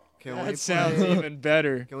 That Can That we sounds play, even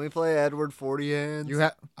better. Can we play Edward 40 Hands? you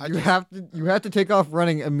have I you just- have to take off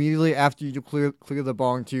running immediately after you clear the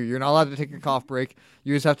bong too. You're not allowed to take a cough break.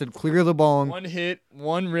 You just have to clear the bong. One hit,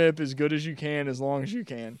 one rip, as good as you can, as long as you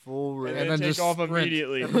can, full and rip. then then take just off sprint.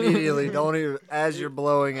 immediately. Immediately, don't even as you're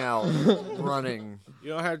blowing out, running. You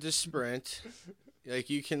don't have to sprint.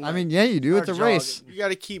 Like you can. I mean, yeah, you do. It's a Start race. you got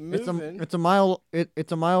to keep It's moving. a mile.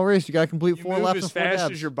 It's a mile race. You got to complete You 4 move laps as and 4 fast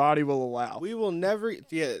dabs. as your body will allow. We will never.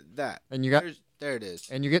 Yeah, that. And you got There it is.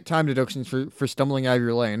 and you get time deductions for stumbling out of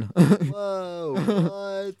your lane. Whoa,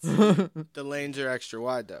 what? The lanes are extra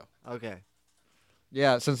wide though. Okay.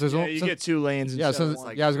 yeah, since there's Yeah, only you get 2 lanes. yeah, instead of since,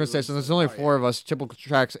 one. yeah, I was gonna say since there's only Oh, yeah. 4 of us, typical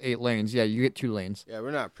tracks 8 lanes. Yeah, you get 2 lanes. Yeah,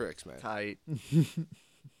 we're not pricks, man. Tight.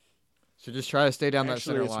 So just try to stay down that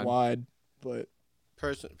Actually, center it's line. wide, but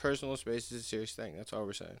Personal space is a serious thing. That's all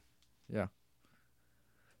we're saying.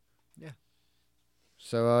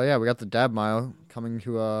 So yeah, we got the dab mile coming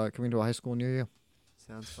to a high school near you.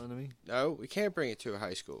 Sounds fun to me. No, we can't bring it to a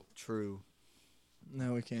high school. True.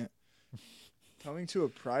 no, we can't. Coming to a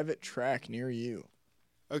private track near you.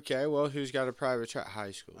 Okay, well, who's got a private track?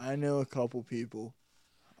 High school. I know a couple people.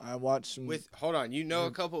 I watched some. Hold on, you know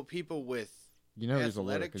a couple people with You know there's a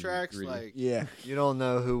lot athletic tracks. Like Yeah, You don't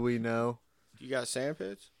know who we know. you got sand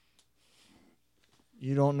pits.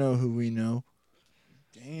 you don't know who we know.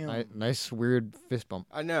 Damn, nice weird fist bump.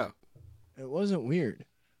 I know. it wasn't weird.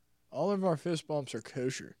 All of our fist bumps are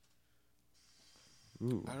kosher.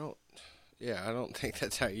 Ooh. I don't. Yeah, I don't think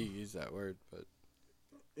that's how you use that word, but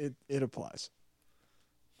It applies.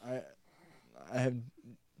 I have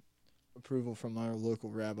approval from our local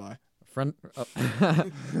rabbi. A friend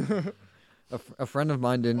a friend of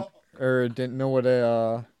mine didn't know what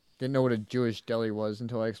a didn't know what a Jewish deli was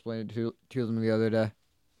until I explained it to them the other day.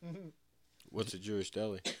 What's a Jewish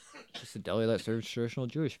deli? It's a deli that serves traditional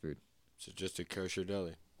Jewish food, So just a kosher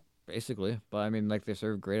deli. basically. But I mean, like they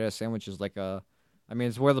serve great ass sandwiches. I mean,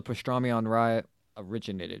 it's where the pastrami on rye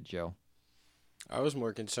originated, Joe. I was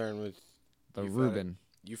more concerned with The You felt Reuben.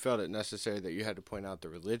 you felt it necessary that you had to point out the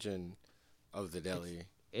religion of the deli.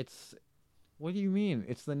 It's what do you mean?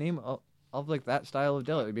 It's the name of like that style of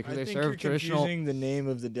deli because I they think serve you're traditional confusing the name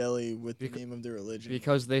of the deli with the Beca- name of the religion.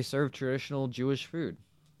 because they serve traditional Jewish food.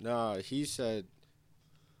 No, he said.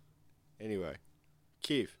 Anyway,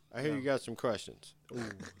 Keith, I hear you got some questions. Ooh,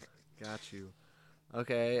 got you.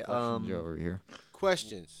 Okay. Question Joe over here.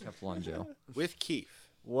 Questions Teflon Joe. with Keith.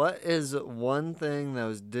 What is one thing that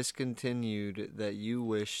was discontinued that you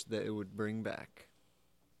wish that it would bring back?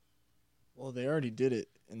 Well, they already did it,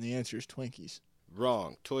 and the answer is Twinkies.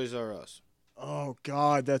 Wrong. Toys R Us. Oh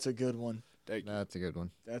God, that's a good one. Thank you. That's a good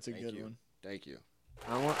one. That's a Thank good you. one. Thank you.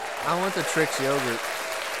 I want the Trix yogurt,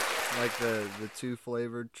 like the 2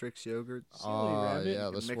 flavored Trix yogurts. Silly rabbit. Yeah,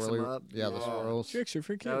 the You can mix 'em swirly. up. Yeah, the Yeah. swirls. Tricks are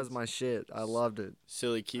for kids. That was my shit. I loved it.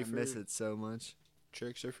 Silly I Keith. miss it so much.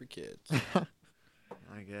 Tricks are for kids.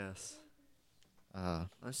 I guess. Uh,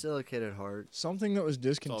 I'm still a kid at heart. Something that was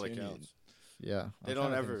That's all that discontinued. counts. yeah. They I'm don't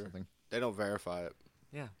trying to think of ever- something. They don't verify it.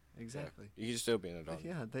 Yeah, exactly. You can still be an adult.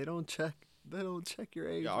 Yeah, they don't check. They don't check your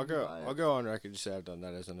age. Yeah, I'll when you go. buy it. I'll go on record to say I've done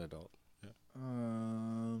that as an adult.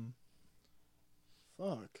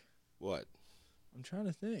 Fuck. What? I'm trying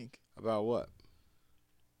to think. About what?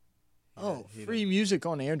 Oh, he free music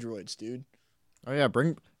on Androids, dude. Oh yeah,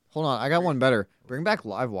 hold on, I got one better. Bring back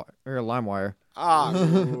LimeWire. Ah,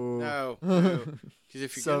 Ooh. no. Because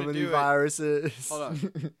if you're So gonna many do it, viruses. hold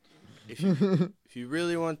on. If you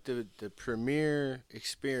really want the premiere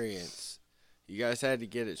experience, you guys had to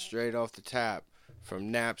get it straight off the tap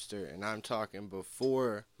from Napster, and I'm talking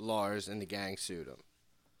before Lars and the gang sued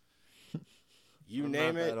him. You I'm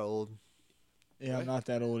name not it. That old. Yeah, What? I'm not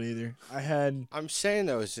that old either. I'm saying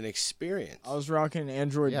though, it's an experience. I was rocking an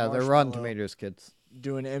Android. Yeah, they're Rotten Marshmallow, Tomatoes kids.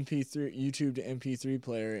 doing MP3 YouTube to MP3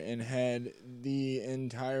 player and had the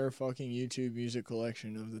entire fucking YouTube music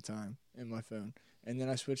collection of the time in my phone. And then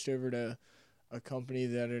I switched over to a company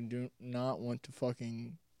that I do not want to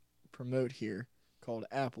fucking promote here called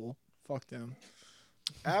Apple. Fuck them.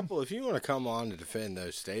 Apple, if you want to come on to defend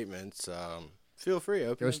those statements, feel free.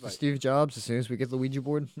 Open Goes to invite. Steve Jobs as soon as we get the Ouija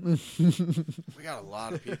board. We got a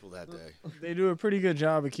lot of people that day. They do a pretty good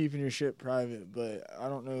job of keeping your shit private, but I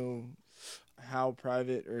don't know how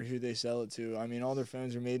private or who they sell it to. I mean, all their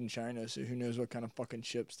phones are made in China, so who knows what kind of fucking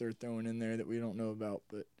chips they're throwing in there that we don't know about,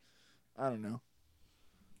 but I don't know.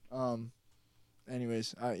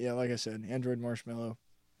 Anyways, yeah, like I said, Android Marshmallow,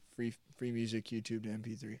 free music, YouTube to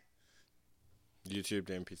MP3. YouTube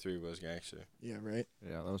to MP3 was gangster. Yeah, right?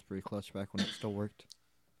 Yeah, that was pretty clutch back when it still worked.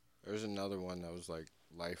 There's another one that was like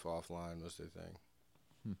Life Offline was the thing.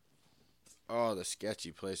 Hmm. Oh, the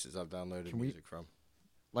sketchy places I've downloaded Can we- music from.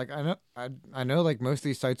 Like I know like most of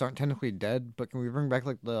these sites aren't technically dead, but can we bring back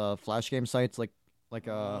like the flash game sites like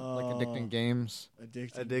Addicting Games?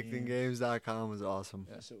 Addictinggames.com was awesome.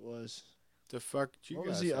 Yes, it was. The fuck did you What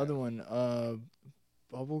guys was the have? other one?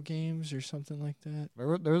 Bubble Games or something like that?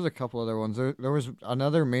 There was a couple other ones. There was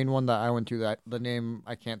another main one that I went to that the name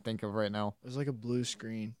I can't think of right now. It was like a blue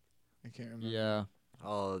screen. I can't remember. Yeah.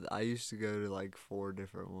 Oh, I used to go to like 4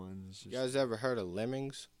 different ones. You guys ever heard of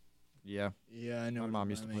Lemmings? Yeah. Yeah, I know. My what mom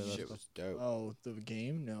the used to play Lemmings- that Shit was dope. Oh, the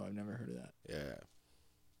game? No, I've never heard of that. Yeah.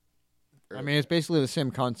 I mean, it's basically the same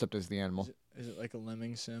concept as the animal. Is it like a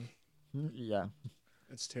lemming sim? Yeah.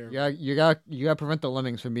 That's terrible. Yeah, you got to prevent the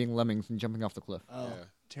lemmings from being lemmings and jumping off the cliff. Oh, Yeah.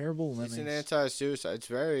 terrible It's lemmings. an anti-suicide. It's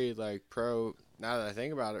very like pro. Now that I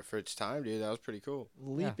think about it, for its time, dude, that was pretty cool.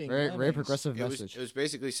 Leaping Very lemmings. progressive It message. was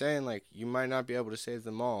basically saying like you might not be able to save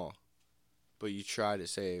them all, but you try to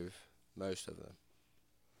save most of them.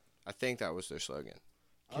 I think that was their slogan.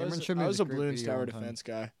 Cameron showed me I was this a great Balloons video Tower one time. Defense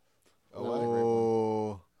guy. Oh, what?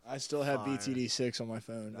 Oh, I still have Fire. BTD6 on my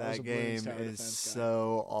phone. I was that a Balloons game Tower is Defense guy.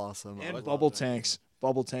 so awesome. I And love Bubble that Tanks.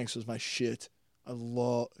 Bubble Tanks was my shit. I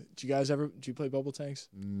love. Do you play Bubble Tanks?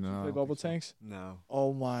 No. Play Bubble Tanks? game. No.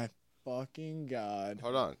 Oh my fucking god!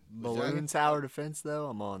 Hold on. Balloon Tower Defense, though,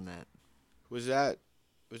 I'm on that. Was that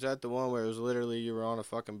the one where it was literally you were on a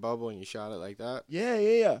fucking bubble and you shot it like that?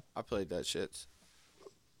 Yeah. I played that shit.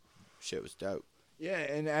 Shit was dope. Yeah,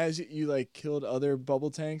 and as you like killed other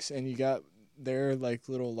bubble tanks and you got their like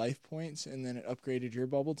little life points and then it upgraded your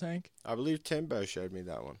bubble tank. I believe Timbo showed me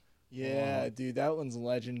that one. Yeah, dude, that one's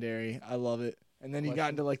legendary. I love it. And then you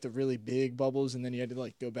got into like the really big bubbles and then you had to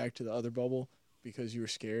like go back to the other bubble because you were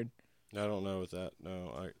scared. I don't know with that.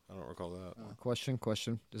 No, I don't recall that.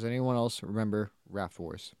 Question. Does anyone else remember Raft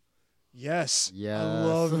Wars? Yes. Yes. I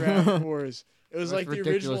love Raft Wars. It was Most like the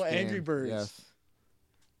ridiculous original Angry game. Birds. Yes.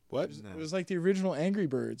 What? No. It was like the original Angry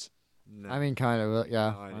Birds. No. I mean, kind of.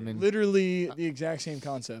 Yeah. No I idea. mean, Literally the exact same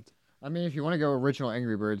concept. if you want to go original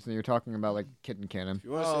Angry Birds, then you're talking about like Kitten Cannon. If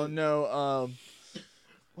you want to Oh say, no.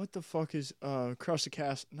 What the fuck is Cross the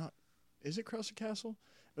Castle? Not. Is it Cross the Castle?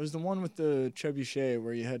 It was the one with the trebuchet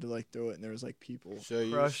where you had to like throw it and there was like people. so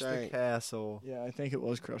you're Crush the saying, Castle. Yeah, I think it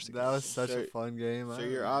was Crush the That Castle. was such So- a fun game. I so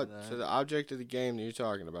you're remember out. that. So the object of the game that you're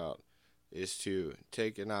talking about is to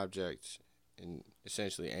take an object and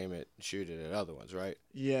essentially aim it and shoot it at other ones, right?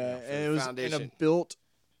 Yeah, for and the it was in foundation.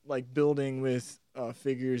 a building with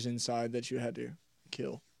figures inside that you had to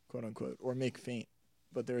kill, quote unquote, or make faint.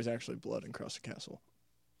 But there was actually blood in Cross the Castle.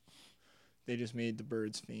 They just made the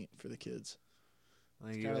birds faint for the kids.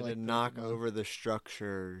 Like It's you kinda had like to knock Pokemon. over the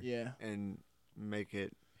structure Yeah. and make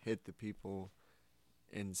it hit the people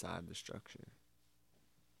inside the structure.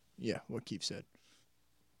 Yeah, what Keith said.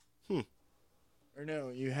 Hmm. Or no,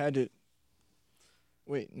 you had to.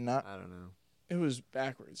 Wait, not. I don't know. It was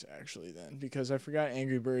backwards actually then because I forgot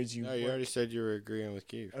Angry Birds. No, you already said you were agreeing with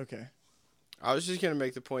Keith. Okay. I was just gonna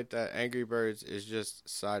make the point that Angry Birds is just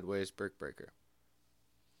sideways Brick Breaker.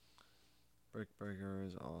 Brick Breaker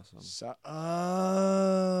is awesome.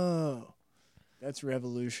 Oh, that's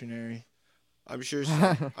revolutionary. I'm sure.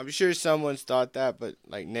 I'm sure someone's thought that, but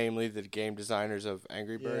like, namely the game designers of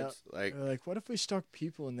Angry Yeah. Birds, like, They're like, what if we stuck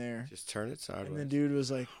people in there? just turn it sideways. And the dude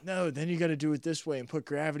was like, "No, then you got to do it this way and put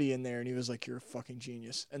gravity in there." And he was like, "You're a fucking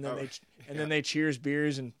genius." And then Oh, then they cheers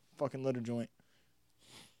beers and fucking lit a joint.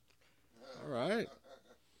 All right.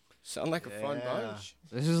 Sound like a fun Yeah. bunch.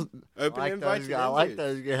 This is Open invite to I them like dudes.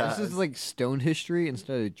 those guys. this is like Stone history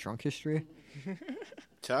instead of drunk history.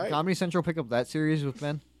 Tight. Comedy Central pick up that series with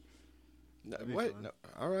Ben. No, That'd be what? fun. No.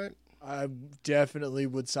 All right. I definitely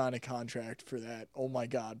would sign a contract for that. Oh my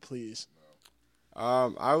god, please.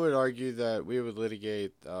 I would argue that we would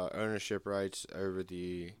litigate ownership rights over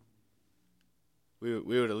the. We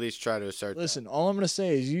would at least try to assert. Listen, all I'm gonna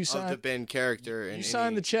say is you that of the sign. Ben character. And You sign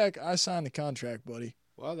any- the check. I sign the contract, buddy.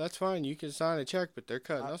 Well, that's fine. You can sign a check, but they're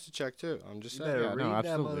cutting us a check too. I'm just You saying. better Yeah, read no, that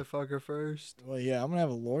absolutely. mother first. Well, yeah, I'm gonna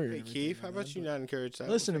have a lawyer. and Hey, everything Keith, how like about that, you but not encourage that?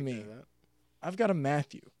 Listen We'll to take me. care of that. I've got a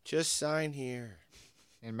Matthew. Just sign here.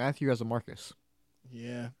 And Matthew has a Marcus.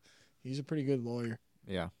 Yeah, he's a pretty good lawyer.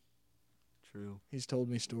 Yeah. True. He's told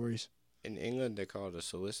me stories. In England, they call it a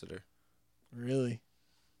solicitor. Really?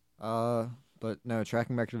 But no,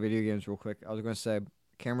 tracking back to video games real quick. I was gonna say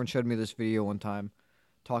Cameron showed me this video one time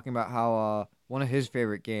talking about how one of his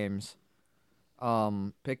favorite games,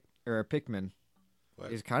 Pikmin,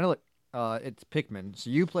 What? is kind of like it's Pikmin.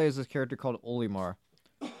 So you play as this character called Olimar,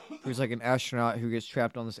 who's like an astronaut who gets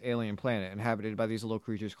trapped on this alien planet inhabited by these little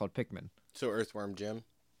creatures called Pikmin. So Earthworm Jim.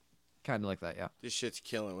 Kind of like that, yeah. This shit's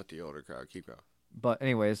killing with the older crowd. Keep going. But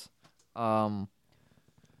anyways,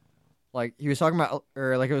 like he was talking about,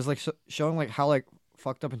 or like it was like showing like how like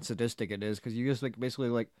fucked up and sadistic it is, because you just like basically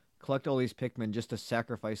like collect all these Pikmin just to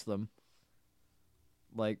sacrifice them.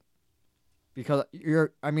 Like, because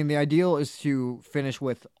the ideal is to finish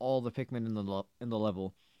with all the Pikmin in the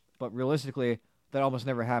level, but realistically, that almost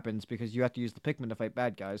never happens because you have to use the Pikmin to fight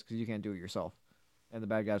bad guys because you can't do it yourself, and the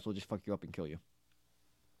bad guys will just fuck you up and kill you.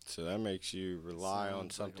 So that makes you rely on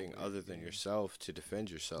Sounds like a something weird other than game. yourself to defend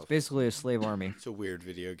yourself. Basically, a slave army. It's a weird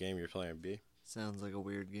video game you're playing, B. Sounds like a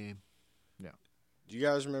weird game. Do you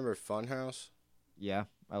guys remember Funhouse? Yeah,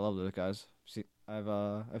 I love those guys.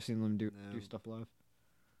 I've seen them do No. stuff live.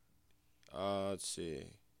 Let's see.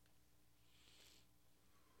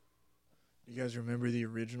 You guys remember the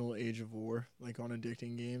original Age of War, like on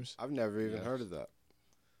Addicting Games? I've never even Yes. heard of that.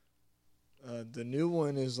 The new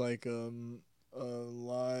one is like a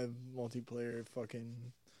live multiplayer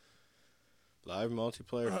fucking Live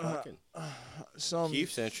multiplayer fucking.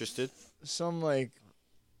 Keith's interested. some like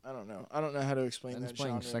I don't know how to explain And that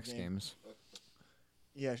playing genre of sex game. games.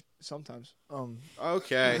 Yeah, sometimes.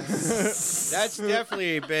 Okay. That's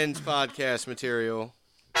definitely Ben's podcast material.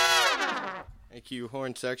 Thank you,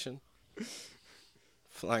 horn section.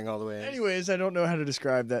 Flying all the way in. Anyways, I don't know how to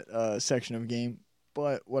describe that section of game,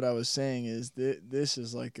 but what I was saying is this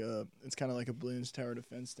is like it's kind of like a Bloons Tower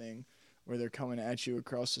Defense thing, where they're coming at you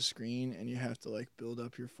across the screen, and you have to like build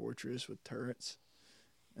up your fortress with turrets,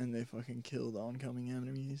 and they fucking kill the oncoming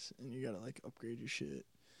enemies, and you gotta like upgrade your shit.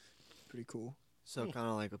 Pretty cool. So kind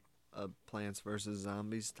of like a Plants vs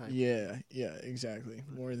Zombies type. Yeah, exactly.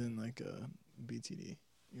 More than like a BTD.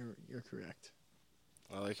 You're correct.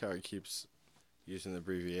 I like how he keeps using the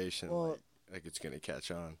abbreviation. Well, like, like it's gonna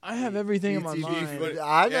catch on. I have everything in my BTD. mind.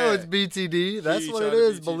 I know Yeah. it's BTD. That's You what it trying to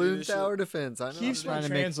is. BTD Balloon this Tower shit? Defense. I know. Keeps how to my do Trying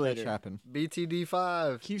to make translator. that happen. BTD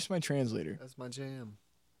 5. Keeps my translator. That's my jam.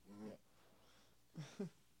 All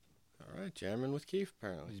right, jamming with Keith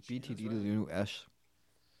apparently. Is BTD the new Esh?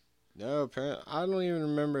 No, apparently I don't even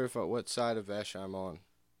remember what side of Esh I'm on.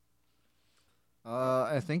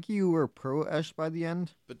 I think you were pro Esh by the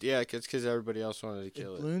end. But yeah, it's because everybody else wanted to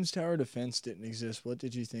kill If it. Balloons Tower Defense didn't exist, what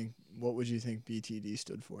did you think? What would you think BTD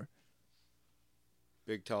stood for?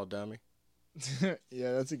 Big tall dummy. Yeah,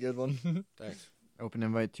 that's a good one. Thanks. Open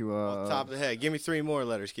invite to Off the top of the head, give me 3 more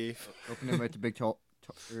letters, Keith. open invite to Big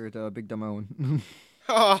Dumb Owen.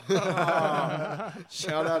 Shout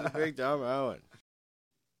out to Big Dumb Owen.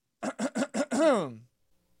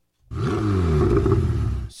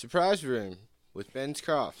 Surprise room with Ben's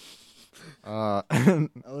Croft. Okay, That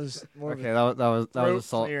was more of a that was throat a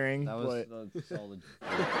solid. clearing, That was but solid.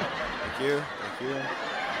 Thank you.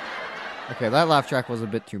 Okay, that laugh track was a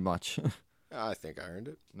bit too much. I think I earned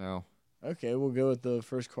it. No. okay, we'll go with the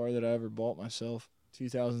first car that I ever bought myself.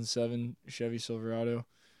 2007 Chevy Silverado.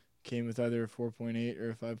 Came with either a 4.8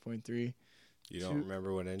 or a 5.3. You don't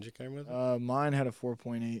remember what engine came with it? Mine had a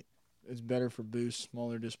 4.8. It's better for boost,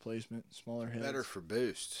 smaller displacement, smaller heads. Better for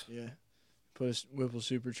boost. Yeah. Put a Whipple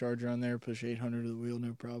supercharger on there, push 800 to the wheel,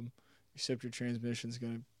 no problem. Except your transmission's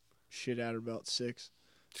going to shit out at about 6.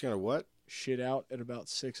 It's gonna what? Shit out at about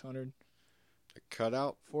 600. A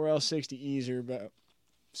cutout? 4L60Es are about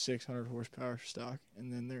 600 horsepower stock,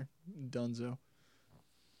 and then they're donezo.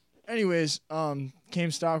 Anyways,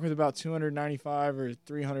 came stock with about 295 or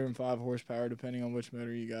 305 horsepower, depending on which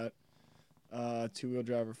motor you got. 2-wheel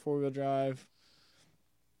drive or 4-wheel drive.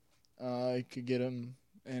 You could get them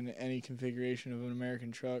in any configuration of an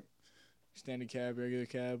American truck, extended cab, regular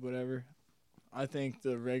cab, whatever. I think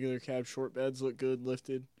the regular cab short beds look good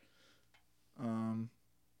lifted.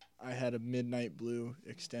 I had a midnight blue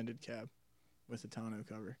extended cab with a tonneau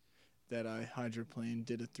cover that I hydroplaned,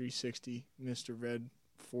 did a 360 Mr. Red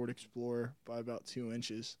Ford Explorer by about 2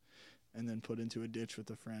 inches, and then put into a ditch with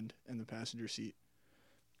a friend in the passenger seat.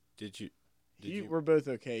 Did you? We're both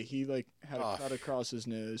okay. He had a Oh. cut across his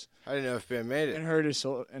nose I didn't know if Ben made and it. hurt his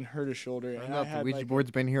shoulder. I And know I the had Ouija like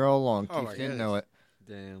board's been here all along. Oh Keith my didn't know it.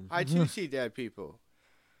 Damn. I too see dead people.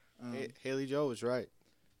 um, Haley Joel was right.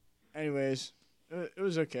 anyways, it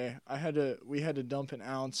was okay. We had to dump an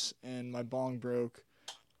ounce, and my bong broke,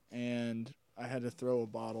 and I had to throw a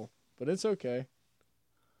bottle. But it's okay.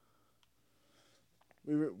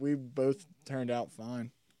 We both turned out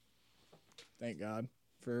fine. Thank God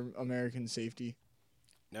for American safety.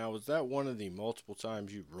 Now, was that one of the multiple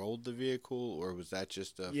times you rolled the vehicle, or was that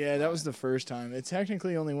just a? Yeah, that was the first time. It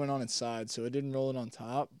technically only went on its side, so it didn't roll it on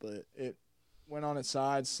top, but it went on its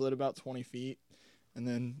side, slid about 20 feet, and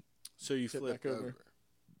then So you Sit flipped back over. over.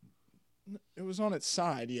 it was on its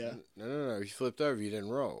side, yeah. No. You flipped over. You didn't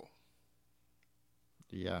roll.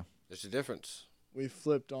 Yeah. There's a difference. We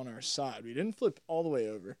flipped on our side. We didn't flip all the way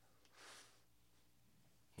over.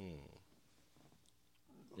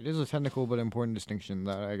 It is a technical but important distinction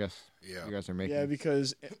that I guess Yeah. you guys are making. Yeah,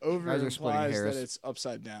 because over Guys are splitting implies hairs. that it's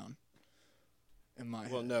upside down. In my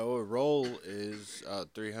Well, head. no, a roll is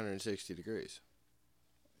 360 degrees.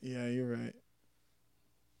 Yeah, you're right.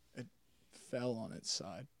 It fell on its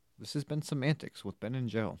side. This has been Semantics with Ben and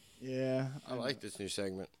Joe. Yeah, I like this new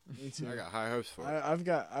segment. Me too. I got high hopes for it. I've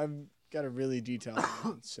got a really detailed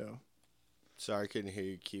mind, so Sorry, I couldn't hear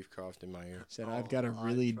you, Keith Croft, in my ear. said I've got a I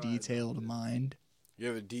really tried detailed not to. mind. You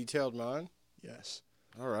have a detailed mind? Yes.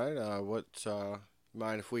 All right.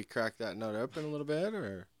 Mind if we crack that nut open a little bit,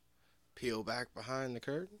 or peel back behind the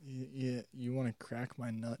curtain? Yeah, you want to crack my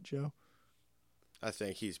nut, Joe? I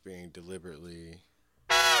think he's being deliberately.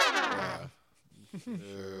 Yeah.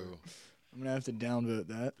 Boo. I'm gonna have to downvote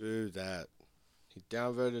that. Boo that. He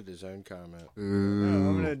downvoted his own comment. No,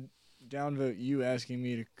 I'm gonna downvote you asking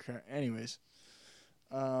me to crack. Anyways,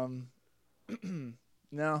 no,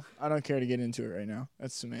 I don't care to get into it right now.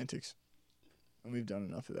 That's semantics, and we've done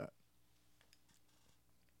enough of that.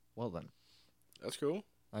 Well then, That's cool.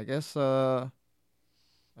 I guess I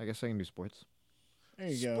can do sports. There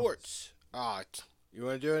you go. Sports. You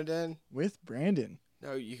want to do it then? With Brandon.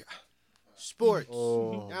 No, you. Sports.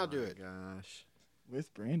 Oh, Now do my it. Gosh.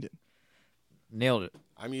 With Brandon. Nailed it.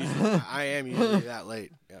 I am usually that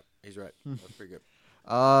late. Yep, he's right. That's pretty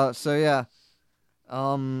good. So yeah,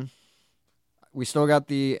 we still got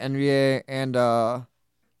the NBA and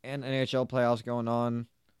NHL playoffs going on.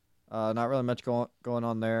 Not really much going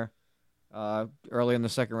on there. Early in the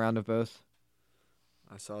second round of both.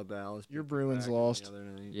 I saw Dallas. Your beat the Bruins Kraken lost. the other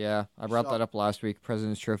night. Yeah, I brought that up last week.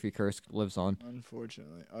 President's Trophy curse lives on.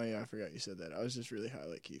 Unfortunately. Oh, yeah, I forgot you said that. I was just really high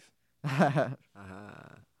like Keith. Love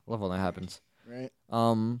Aha. when that happens. Right?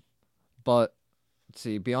 But let's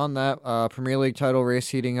see. Beyond that, Premier League title race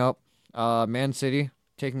heating up. Man City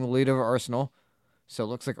taking the lead over Arsenal. So it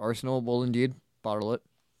looks like Arsenal will indeed bottle it.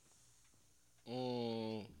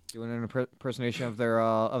 Doing an impersonation of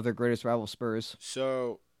their greatest rival Spurs.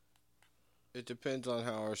 So, it depends on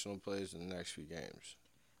how Arsenal plays in the next few games.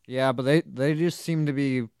 Yeah, but they just seem to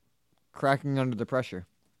be cracking under the pressure.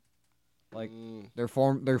 Like their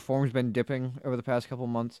form's been dipping over the past couple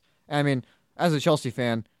months. And, I mean, as a Chelsea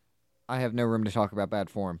fan, I have no room to talk about bad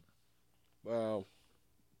form. Well,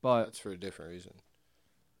 But that's for a different reason.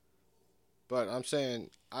 But I'm saying,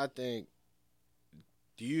 do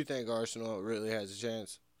you think Arsenal really has a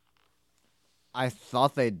chance? I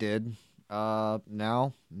thought they did.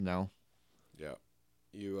 Now, no. Yeah.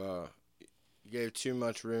 You gave too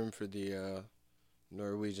much room for the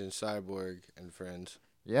Norwegian cyborg and friends.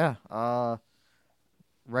 Yeah.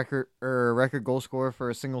 Record goal scorer for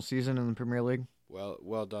a single season in the Premier League.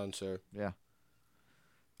 Well done, sir. Yeah.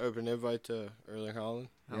 Open invite to Erling Haaland.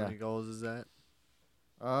 How Yeah. many goals is that?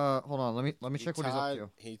 Hold on. Let me check what he's up to.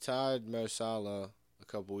 He tied Mo Salah a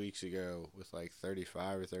couple weeks ago with like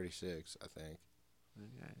 35 or 36, I think.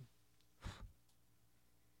 Okay.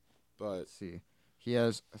 But Let's see. He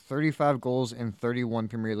has 35 goals in 31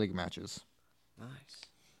 Premier League matches. Nice.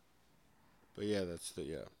 yeah, it's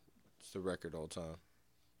the record all time.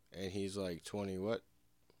 And he's like 20 what?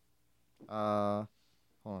 Hold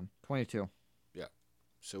on. 22.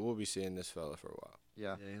 So we'll be seeing this fella for a while.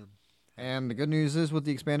 Yeah. Damn. And the good news is with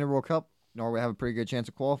the expanded World Cup, Norway have a pretty good chance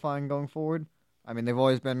of qualifying going forward. I mean, they've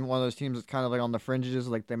always been one of those teams that's kind of like on the fringes.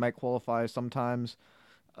 Like they might qualify sometimes,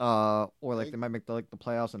 or like they might make the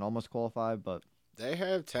playoffs and almost qualify. But They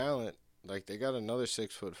have talent. Like they got another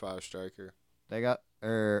 6'5" striker. they got,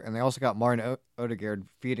 and they also got Martin Odegaard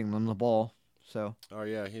feeding them the ball. So Oh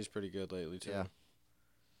yeah, he's pretty good lately too. yeah,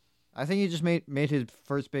 I think he just made his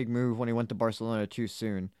first big move when he went to Barcelona too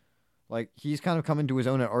soon. Like he's kind of come into his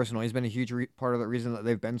own at Arsenal. He's been a huge part of the reason that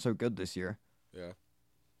they've been so good this year. Yeah.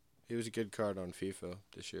 He was a good card on FIFA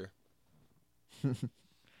this year.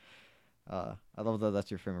 I love that. That's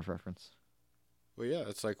your frame of reference. Well, yeah,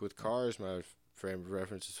 it's like with cars, my frame of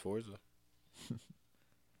reference is Forza.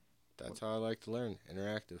 That's how I like to learn.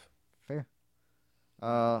 Interactive. Fair.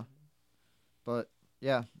 But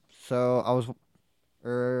yeah. So I was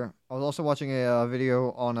also watching a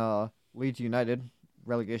video on Leeds United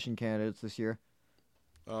relegation candidates this year.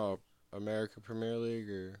 Oh, America Premier League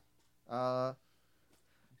or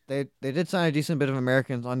They did sign a decent bit of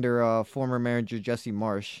Americans under former manager Jesse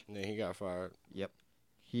Marsh. no, he got fired. Yep,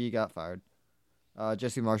 he got fired.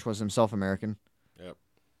 Jesse Marsh was himself American. Yep.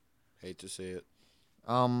 Hate to see it.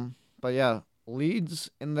 But yeah, Leeds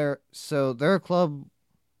they're a club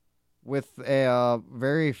with a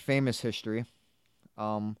very famous history.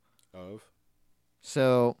 Of?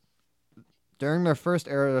 So during their first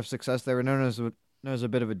era of success, they were known as a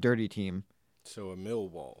bit of a dirty team. So a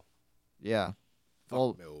Millwall. Yeah. Fuck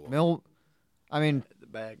Well, Millwall. I mean, The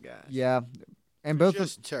bad guys. yeah, and They're both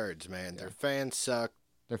just turds, man. Their fans suck.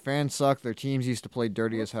 their fans suck. Their teams used to play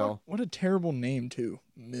dirty as hell. What a terrible name, too.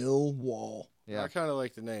 Millwall. Yeah, I kind of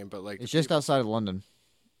like the name, but like it's the just people- outside of London.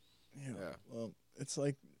 Yeah. Yeah. Well, it's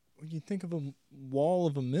like when you think of a wall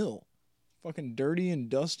of a mill. Fucking dirty and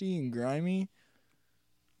dusty and grimy.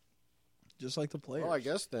 Just like the players. Well, I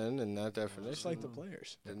guess then in that definition, Just like the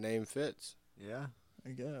players, the name fits. Yeah. I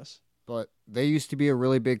guess. But they used to be a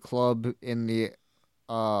really big club in the,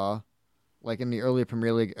 in the early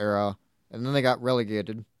Premier League era, and then they got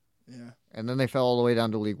relegated, Yeah. and then they fell all the way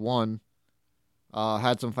down to League One.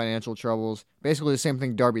 Had some financial troubles. Basically, the same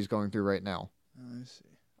thing Derby's going through right now. I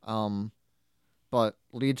see. But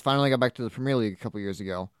Leeds finally got back to the Premier League a couple years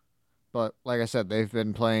ago. But like I said, they've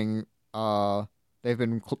been playing. They've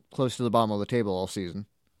been close to the bottom of the table all season.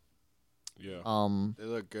 Yeah. Um, They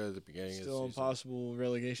look good at the beginning Still of a the season. possible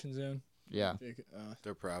relegation zone. yeah.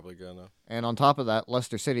 They're probably gonna. And on top of that,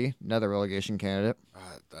 Leicester City, another relegation candidate.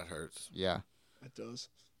 That hurts. Yeah. It does.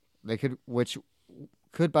 They could, which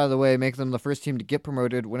could, by the way, make them the first team to get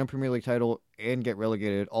promoted, win a Premier League title, and get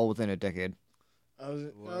relegated all within a decade. Oh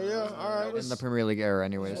yeah, all right. In the Premier League era,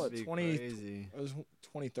 anyways. What, That'd be 20 crazy. It was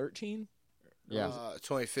 2013? Yeah.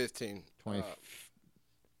 2015. 20.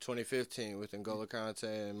 2015 with N'Golo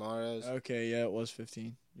Kante and Mahrez. Okay, yeah, it was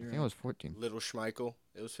 15. I think it was 14. Little Schmeichel.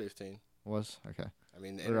 It was 15. Was? Okay. I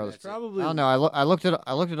mean, the Regardless. internet's Probably. I don't know. I looked it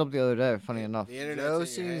up the other day. Funny enough. The Joe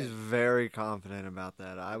internet's in your seems head. very confident about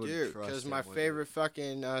that. I would Dude, trust because him my with it. favorite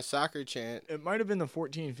fucking soccer chant. It might have been the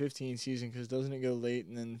 14-15 season because doesn't it go late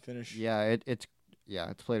and then finish? Yeah, it's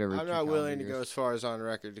played every. I'm not willing to go as far as on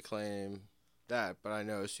record to claim that, but I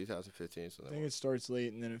know it's 2015. So I think it starts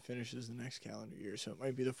late and then it finishes the next calendar year, so it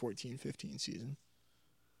might be the 14-15 season.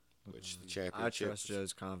 which the I championship. trust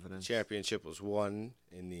Joe's confidence. Championship was won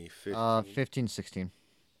in the 15-16.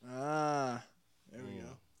 Ah, there we go.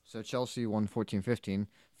 So Chelsea won 14-15,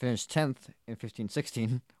 finished 10th in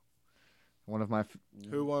 15-16. One of my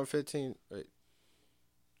Who won 15? Wait.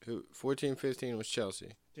 Who 14-15 was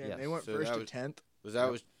Chelsea. Damn, Yes. they went So first that to was- 10th.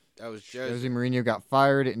 That was Jose Jose. Mourinho got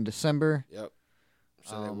fired in December. Yep.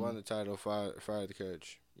 So they won the title, fired the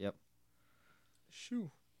coach.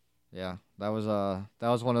 Shoo. Yeah, that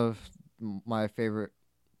was one of my favorite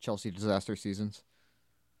Chelsea disaster seasons.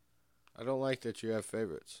 I don't like that you have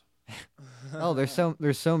favorites. Oh, there's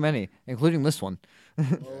so many, including this one.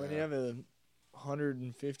 Well, when you have a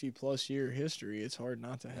 150-plus year history, it's hard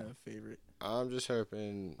not to have a favorite. I'm just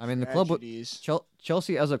hoping. I mean, the club Tragedies.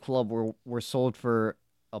 Chelsea as a club were sold for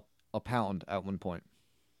a pound at one point.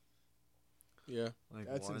 Yeah. Like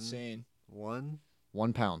That's one, insane. One?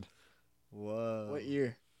 £1. Whoa. What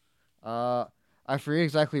year? I forget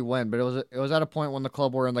exactly when, but it was at a point when the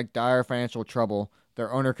club were in like dire financial trouble.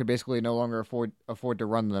 Their owner could basically no longer afford to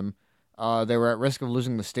run them. They were at risk of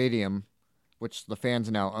losing the stadium, which the fans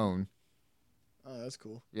now own. Oh, that's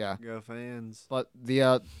cool. Yeah, Go fans. but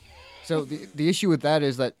the issue with that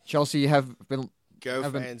is that Chelsea have been Go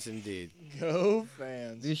I've been- fans indeed. Go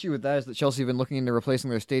fans. the issue with that is that Chelsea have been looking into replacing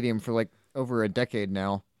their stadium for like over a decade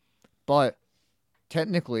now, but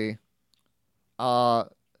technically,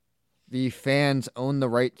 the fans own the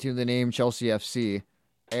right to the name Chelsea FC,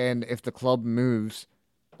 and if the club moves,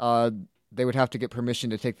 they would have to get permission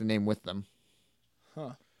to take the name with them.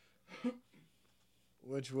 Huh.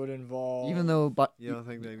 Which would involve Even though, but You don't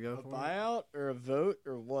think they'd go a for it? buyout or a vote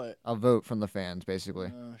or what? a vote from the fans,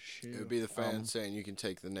 basically. Oh, It shoot. would be the fans saying you can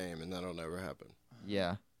take the name, and that'll never happen.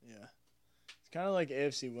 Yeah. Yeah. It's kind of like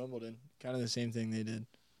AFC Wimbledon. Kind of the same thing they did.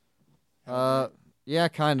 Yeah,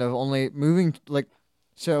 kind of. Only moving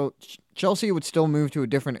so Chelsea would still move to a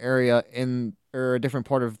different area or a different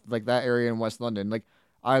part of like that area in West London. Like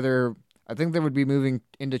either I think they would be moving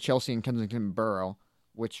into Chelsea and Kensington Borough,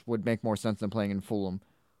 which would make more sense than playing in Fulham.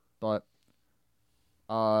 But it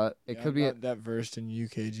Yeah, could I'm be not that versed in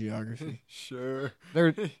UK geography. Sure.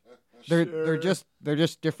 they're Sure.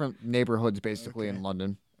 just different neighborhoods basically in Okay.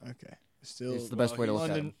 London. Okay. Still, It's the best way to look at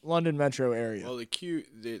London, it. London metro area. Well, the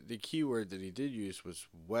key word that he did use was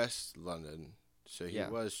West London, so he Yeah.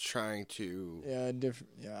 was trying to. yeah,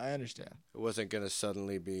 different. Yeah, I understand. It wasn't gonna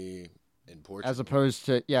suddenly be in Portugal. As opposed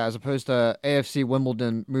to AFC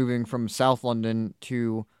Wimbledon moving from South London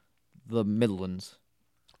to the Midlands.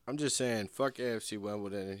 I'm just saying, fuck AFC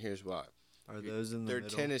Wimbledon, and here's why. Are those in the Their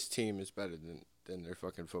middle? tennis team is better than their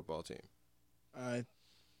fucking football team. I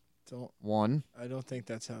One. don't think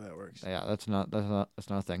that's how that works. Yeah, that's not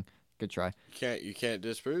a thing. Good try. You can't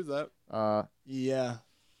disprove that. Yeah,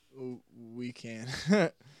 we can.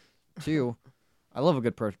 Two, I love a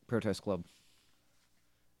good protest club.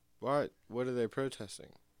 What are they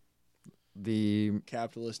protesting? The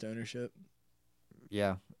Capitalist ownership.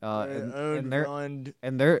 yeah, Owned, and they're run,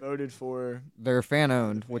 and they're voted for. they're fan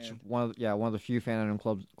owned, Fan. which one of the few fan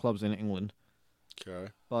owned clubs in England.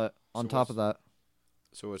 Okay. But on So top of that,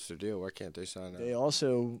 So what's their deal? Why can't they sign up? They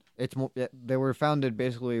also it's more, they were founded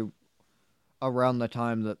basically around the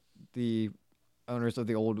time that the owners of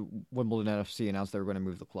the old Wimbledon NFC announced they were going to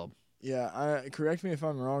move the club. Yeah, correct me if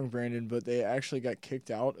I'm wrong, Brandon, but they actually got kicked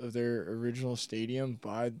out of their original stadium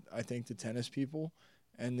by, I think, the tennis people.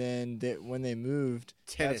 And then when they moved,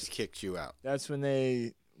 Tennis kicked you out. that's when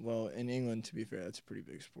well, in England, to be fair, that's a pretty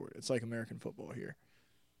big sport. It's like American football here.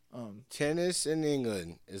 Tennis in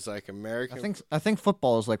England is like American. I think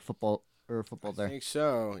football is like football I there. think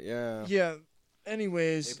so. Yeah. Yeah, They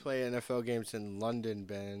anyways, play NFL games in London,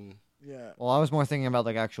 Ben. yeah, Well, I was more thinking about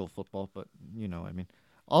like actual football, but you know what I mean.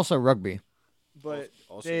 Also rugby. but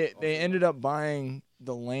Also- they also- ended up buying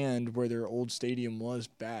the land where their old stadium was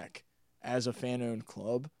back as a fan-owned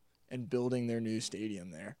club and building their new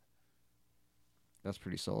stadium there. That's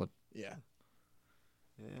pretty solid. Yeah,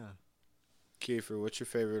 Yeah. Kiefer, what's your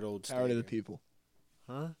favorite old power stadium? to the people.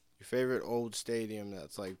 Huh? Your favorite old stadium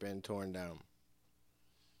that's like been torn down.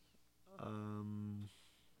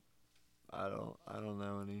 I don't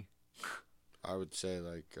know any. I would say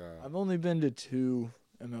like I've only been to 2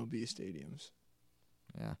 MLB stadiums.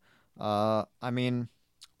 Yeah. I mean,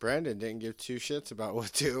 Brandon didn't give two shits about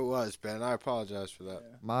what two it was, Ben. I apologize for that.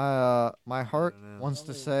 My heart don't know. wants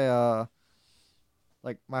to say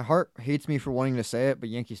like my heart hates me for wanting to say it, but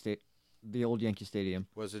the old Yankee Stadium.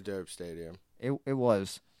 Was a dope stadium. It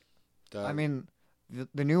was. I Done. mean,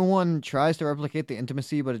 the new one tries to replicate the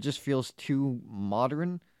intimacy, but it just feels too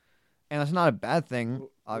modern, and it's not a bad thing.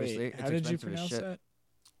 Obviously, Wait, it's how did you expensive as pronounce shit. that?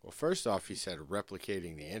 Well, first off, he said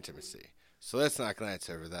replicating the intimacy. So let's not glance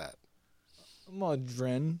over that.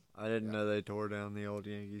 Madren. I didn't know they tore down the old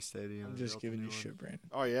Yankee Stadium. I'm and just built a giving new you one. shit, Brandon.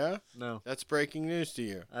 Oh, yeah? No, That's breaking news to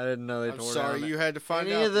you. I didn't know they I'm tore sorry down you had to find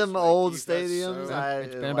any out of this them way, old Keith. That's stadiums. so-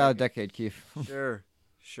 It's been about a decade, Keith.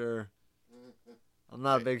 Sure. I'm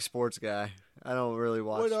not a big sports guy. I don't really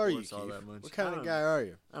watch What are you, sports all Keith? that much. What kind I of don't guy are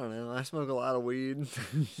you? I don't know. I smoke a lot of weed,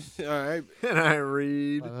 All right. and I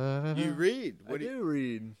read. You read. I What do you do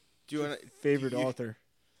read. do? You want to Favorite you- author.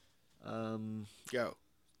 go?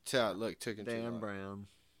 Tell. Look, took it too Dan long. Brown.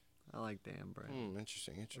 I like Dan Brown.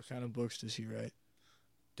 Interesting. What Interesting. kind of books does he write?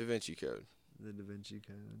 Da Vinci Code. The Da Vinci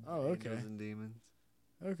Code. Oh, okay. Angels and Demons.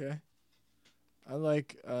 Okay. I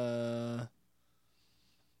like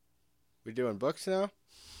We doing books now?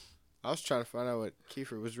 I was trying to find out what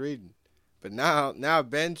Kiefer was reading, but now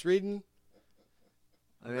Ben's reading.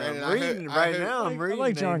 I mean, Brandon, I'm I reading heard- right I heard- now. I I'm reading.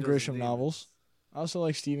 like John Angels and Grisham Demons. novels. I also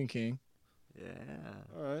like Stephen King. Yeah.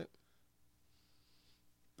 All right.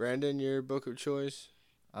 Brandon, your book of choice?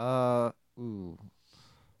 Ooh.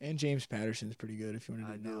 And James Patterson's pretty good if you want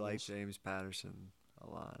to I do do like novels. James Patterson a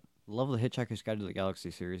lot. Love the Hitchhiker's Guide to the Galaxy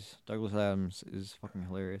series. Douglas Adams is fucking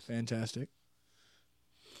hilarious. Fantastic.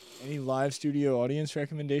 Any live studio audience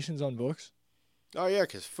recommendations on books? Oh yeah,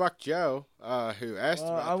 'cause fuck Joe, who asked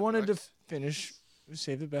about I the wanted books. to finish.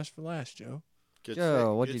 Save the best for last, Joe. Good Joe,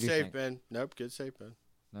 save. what Good did you save, think? Ben. Nope, good save, Ben.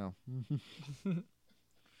 No.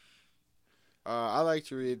 I like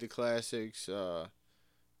to read the classics.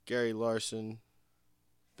 Gary Larson,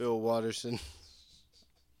 Bill Watterson.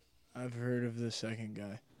 I've heard of the second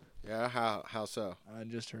guy. Yeah, how so? I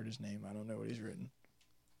just heard his name. I don't know what he's written.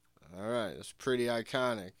 All right, that's pretty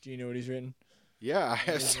iconic. Do you know what he's written? Yeah, I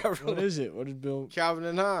have several. What is it? What did Bill? Calvin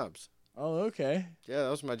and Hobbes. Oh, okay. Yeah, that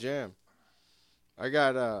was my jam. I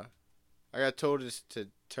got told to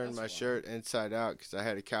turn That's my wild. shirt inside out because I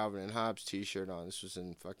had a Calvin and Hobbes T-shirt on. This was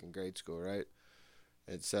in fucking grade school, right?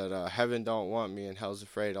 It said, "Heaven don't want me and hell's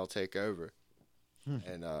afraid I'll take over."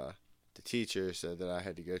 And the teacher said that I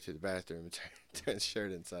had to go to the bathroom and turn the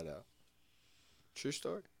shirt inside out. True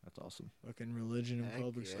story. That's awesome. Fucking religion and Heck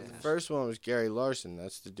public yeah. service. The first one was Gary Larson.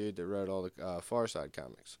 That's the dude that wrote all the Far Side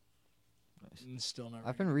comics. Nice. And still not.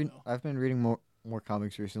 I've been ringing a reading. bell. I've been reading more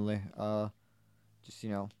comics recently. Just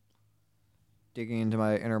digging into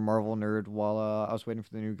my inner Marvel nerd while I was waiting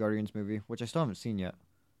for the new Guardians movie, which I still haven't seen yet.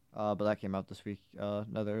 But that came out this week.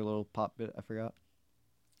 Another little pop bit I forgot.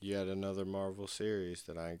 Yet another Marvel series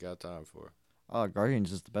that I ain't got time for.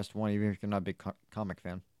 Guardians is the best one, even if you're not a big comic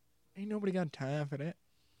fan. Ain't nobody got time for that.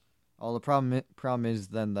 The problem is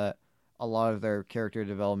then that a lot of their character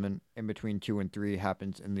development in between 2 and 3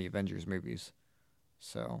 happens in the Avengers movies.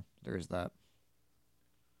 So there's that.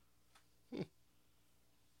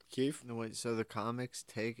 Keith? No, wait. So the comics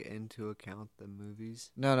take into account the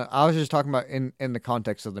movies? No, I was just talking about in the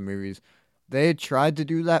context of the movies. They tried to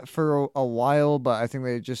do that for a while, but I think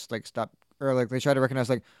they just stopped, or they tried to recognize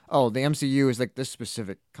the MCU is this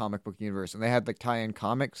specific comic book universe, and they had tie-in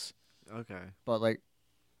comics, Okay. but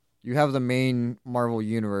you have the main Marvel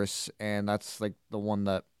universe, and that's the one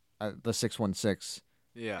that the 616,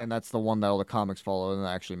 Yeah. and that's the one that all the comics follow and that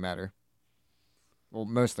actually matter. Well,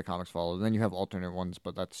 most of the comics follow. Then you have alternate ones,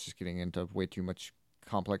 but that's just getting into way too much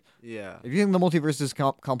complex. yeah. If you think the multiverse is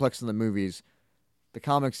complex in the movies, the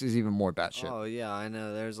comics is even more batshit. Oh yeah, I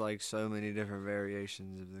know. There's so many different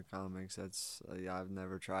variations of the comics. That's I've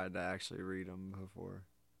never tried to actually read them before.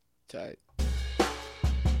 Tight.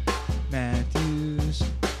 Matthews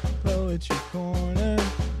Poetry Corner.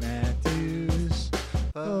 Matthews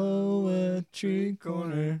Poetry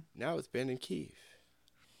Corner. Now it's Ben and Keith.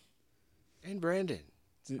 And Brandon.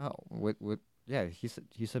 Oh, yeah, he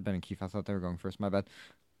said Ben and Keith. I thought they were going first. My bad.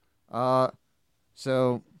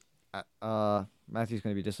 So, Matthew's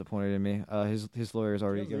gonna be disappointed in me. His lawyer's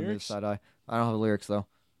already have given me the lyrics? side eye. I don't have the lyrics though.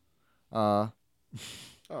 Oh,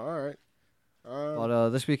 all right. But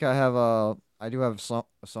this week I do have a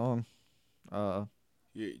song.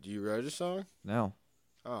 You wrote a song? No.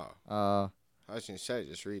 Oh, Uh, I was gonna say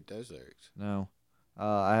just read those lyrics. no.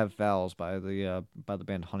 I have Vowels by the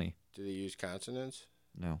band Honey. Do they use consonants?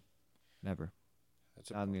 No, never. That's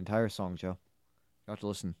a Not in the entire song, Joe. You have to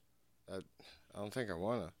listen. I don't think I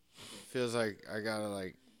wanna. Feels like I gotta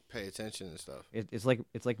pay attention and stuff. It's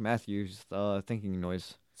like Matthew's thinking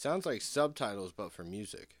noise. Sounds like subtitles, but for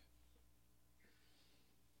music.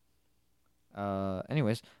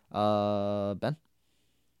 Anyways, Ben.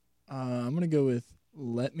 I'm gonna go with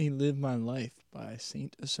 "Let Me Live My Life" by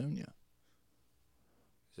Saint Asonia.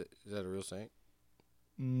 Is that a real saint?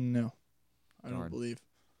 No, I don't Darn. believe.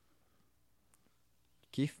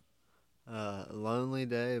 Keith. Lonely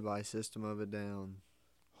Day by System of a Down.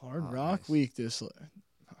 Hard Oh, rock nice. week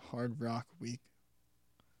Hard rock week.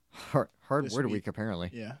 Hard This word week. week apparently.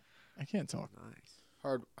 Yeah, I can't talk. Nice.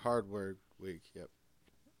 Hard word week. Yep.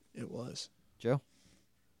 It was. Joe.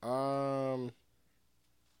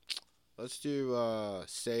 Let's do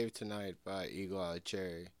 "Save Tonight" by Eagle Eye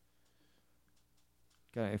Cherry.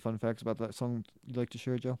 Got any fun facts about that song you'd like to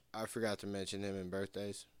share, Joe? I forgot to mention him in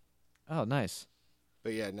birthdays. Oh, nice.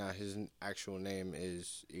 But yeah, no, his actual name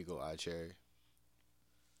is Eagle Eye Cherry.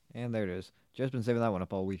 And there it is. Joe's been saving that one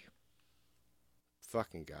up all week.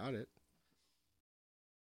 Fucking got it.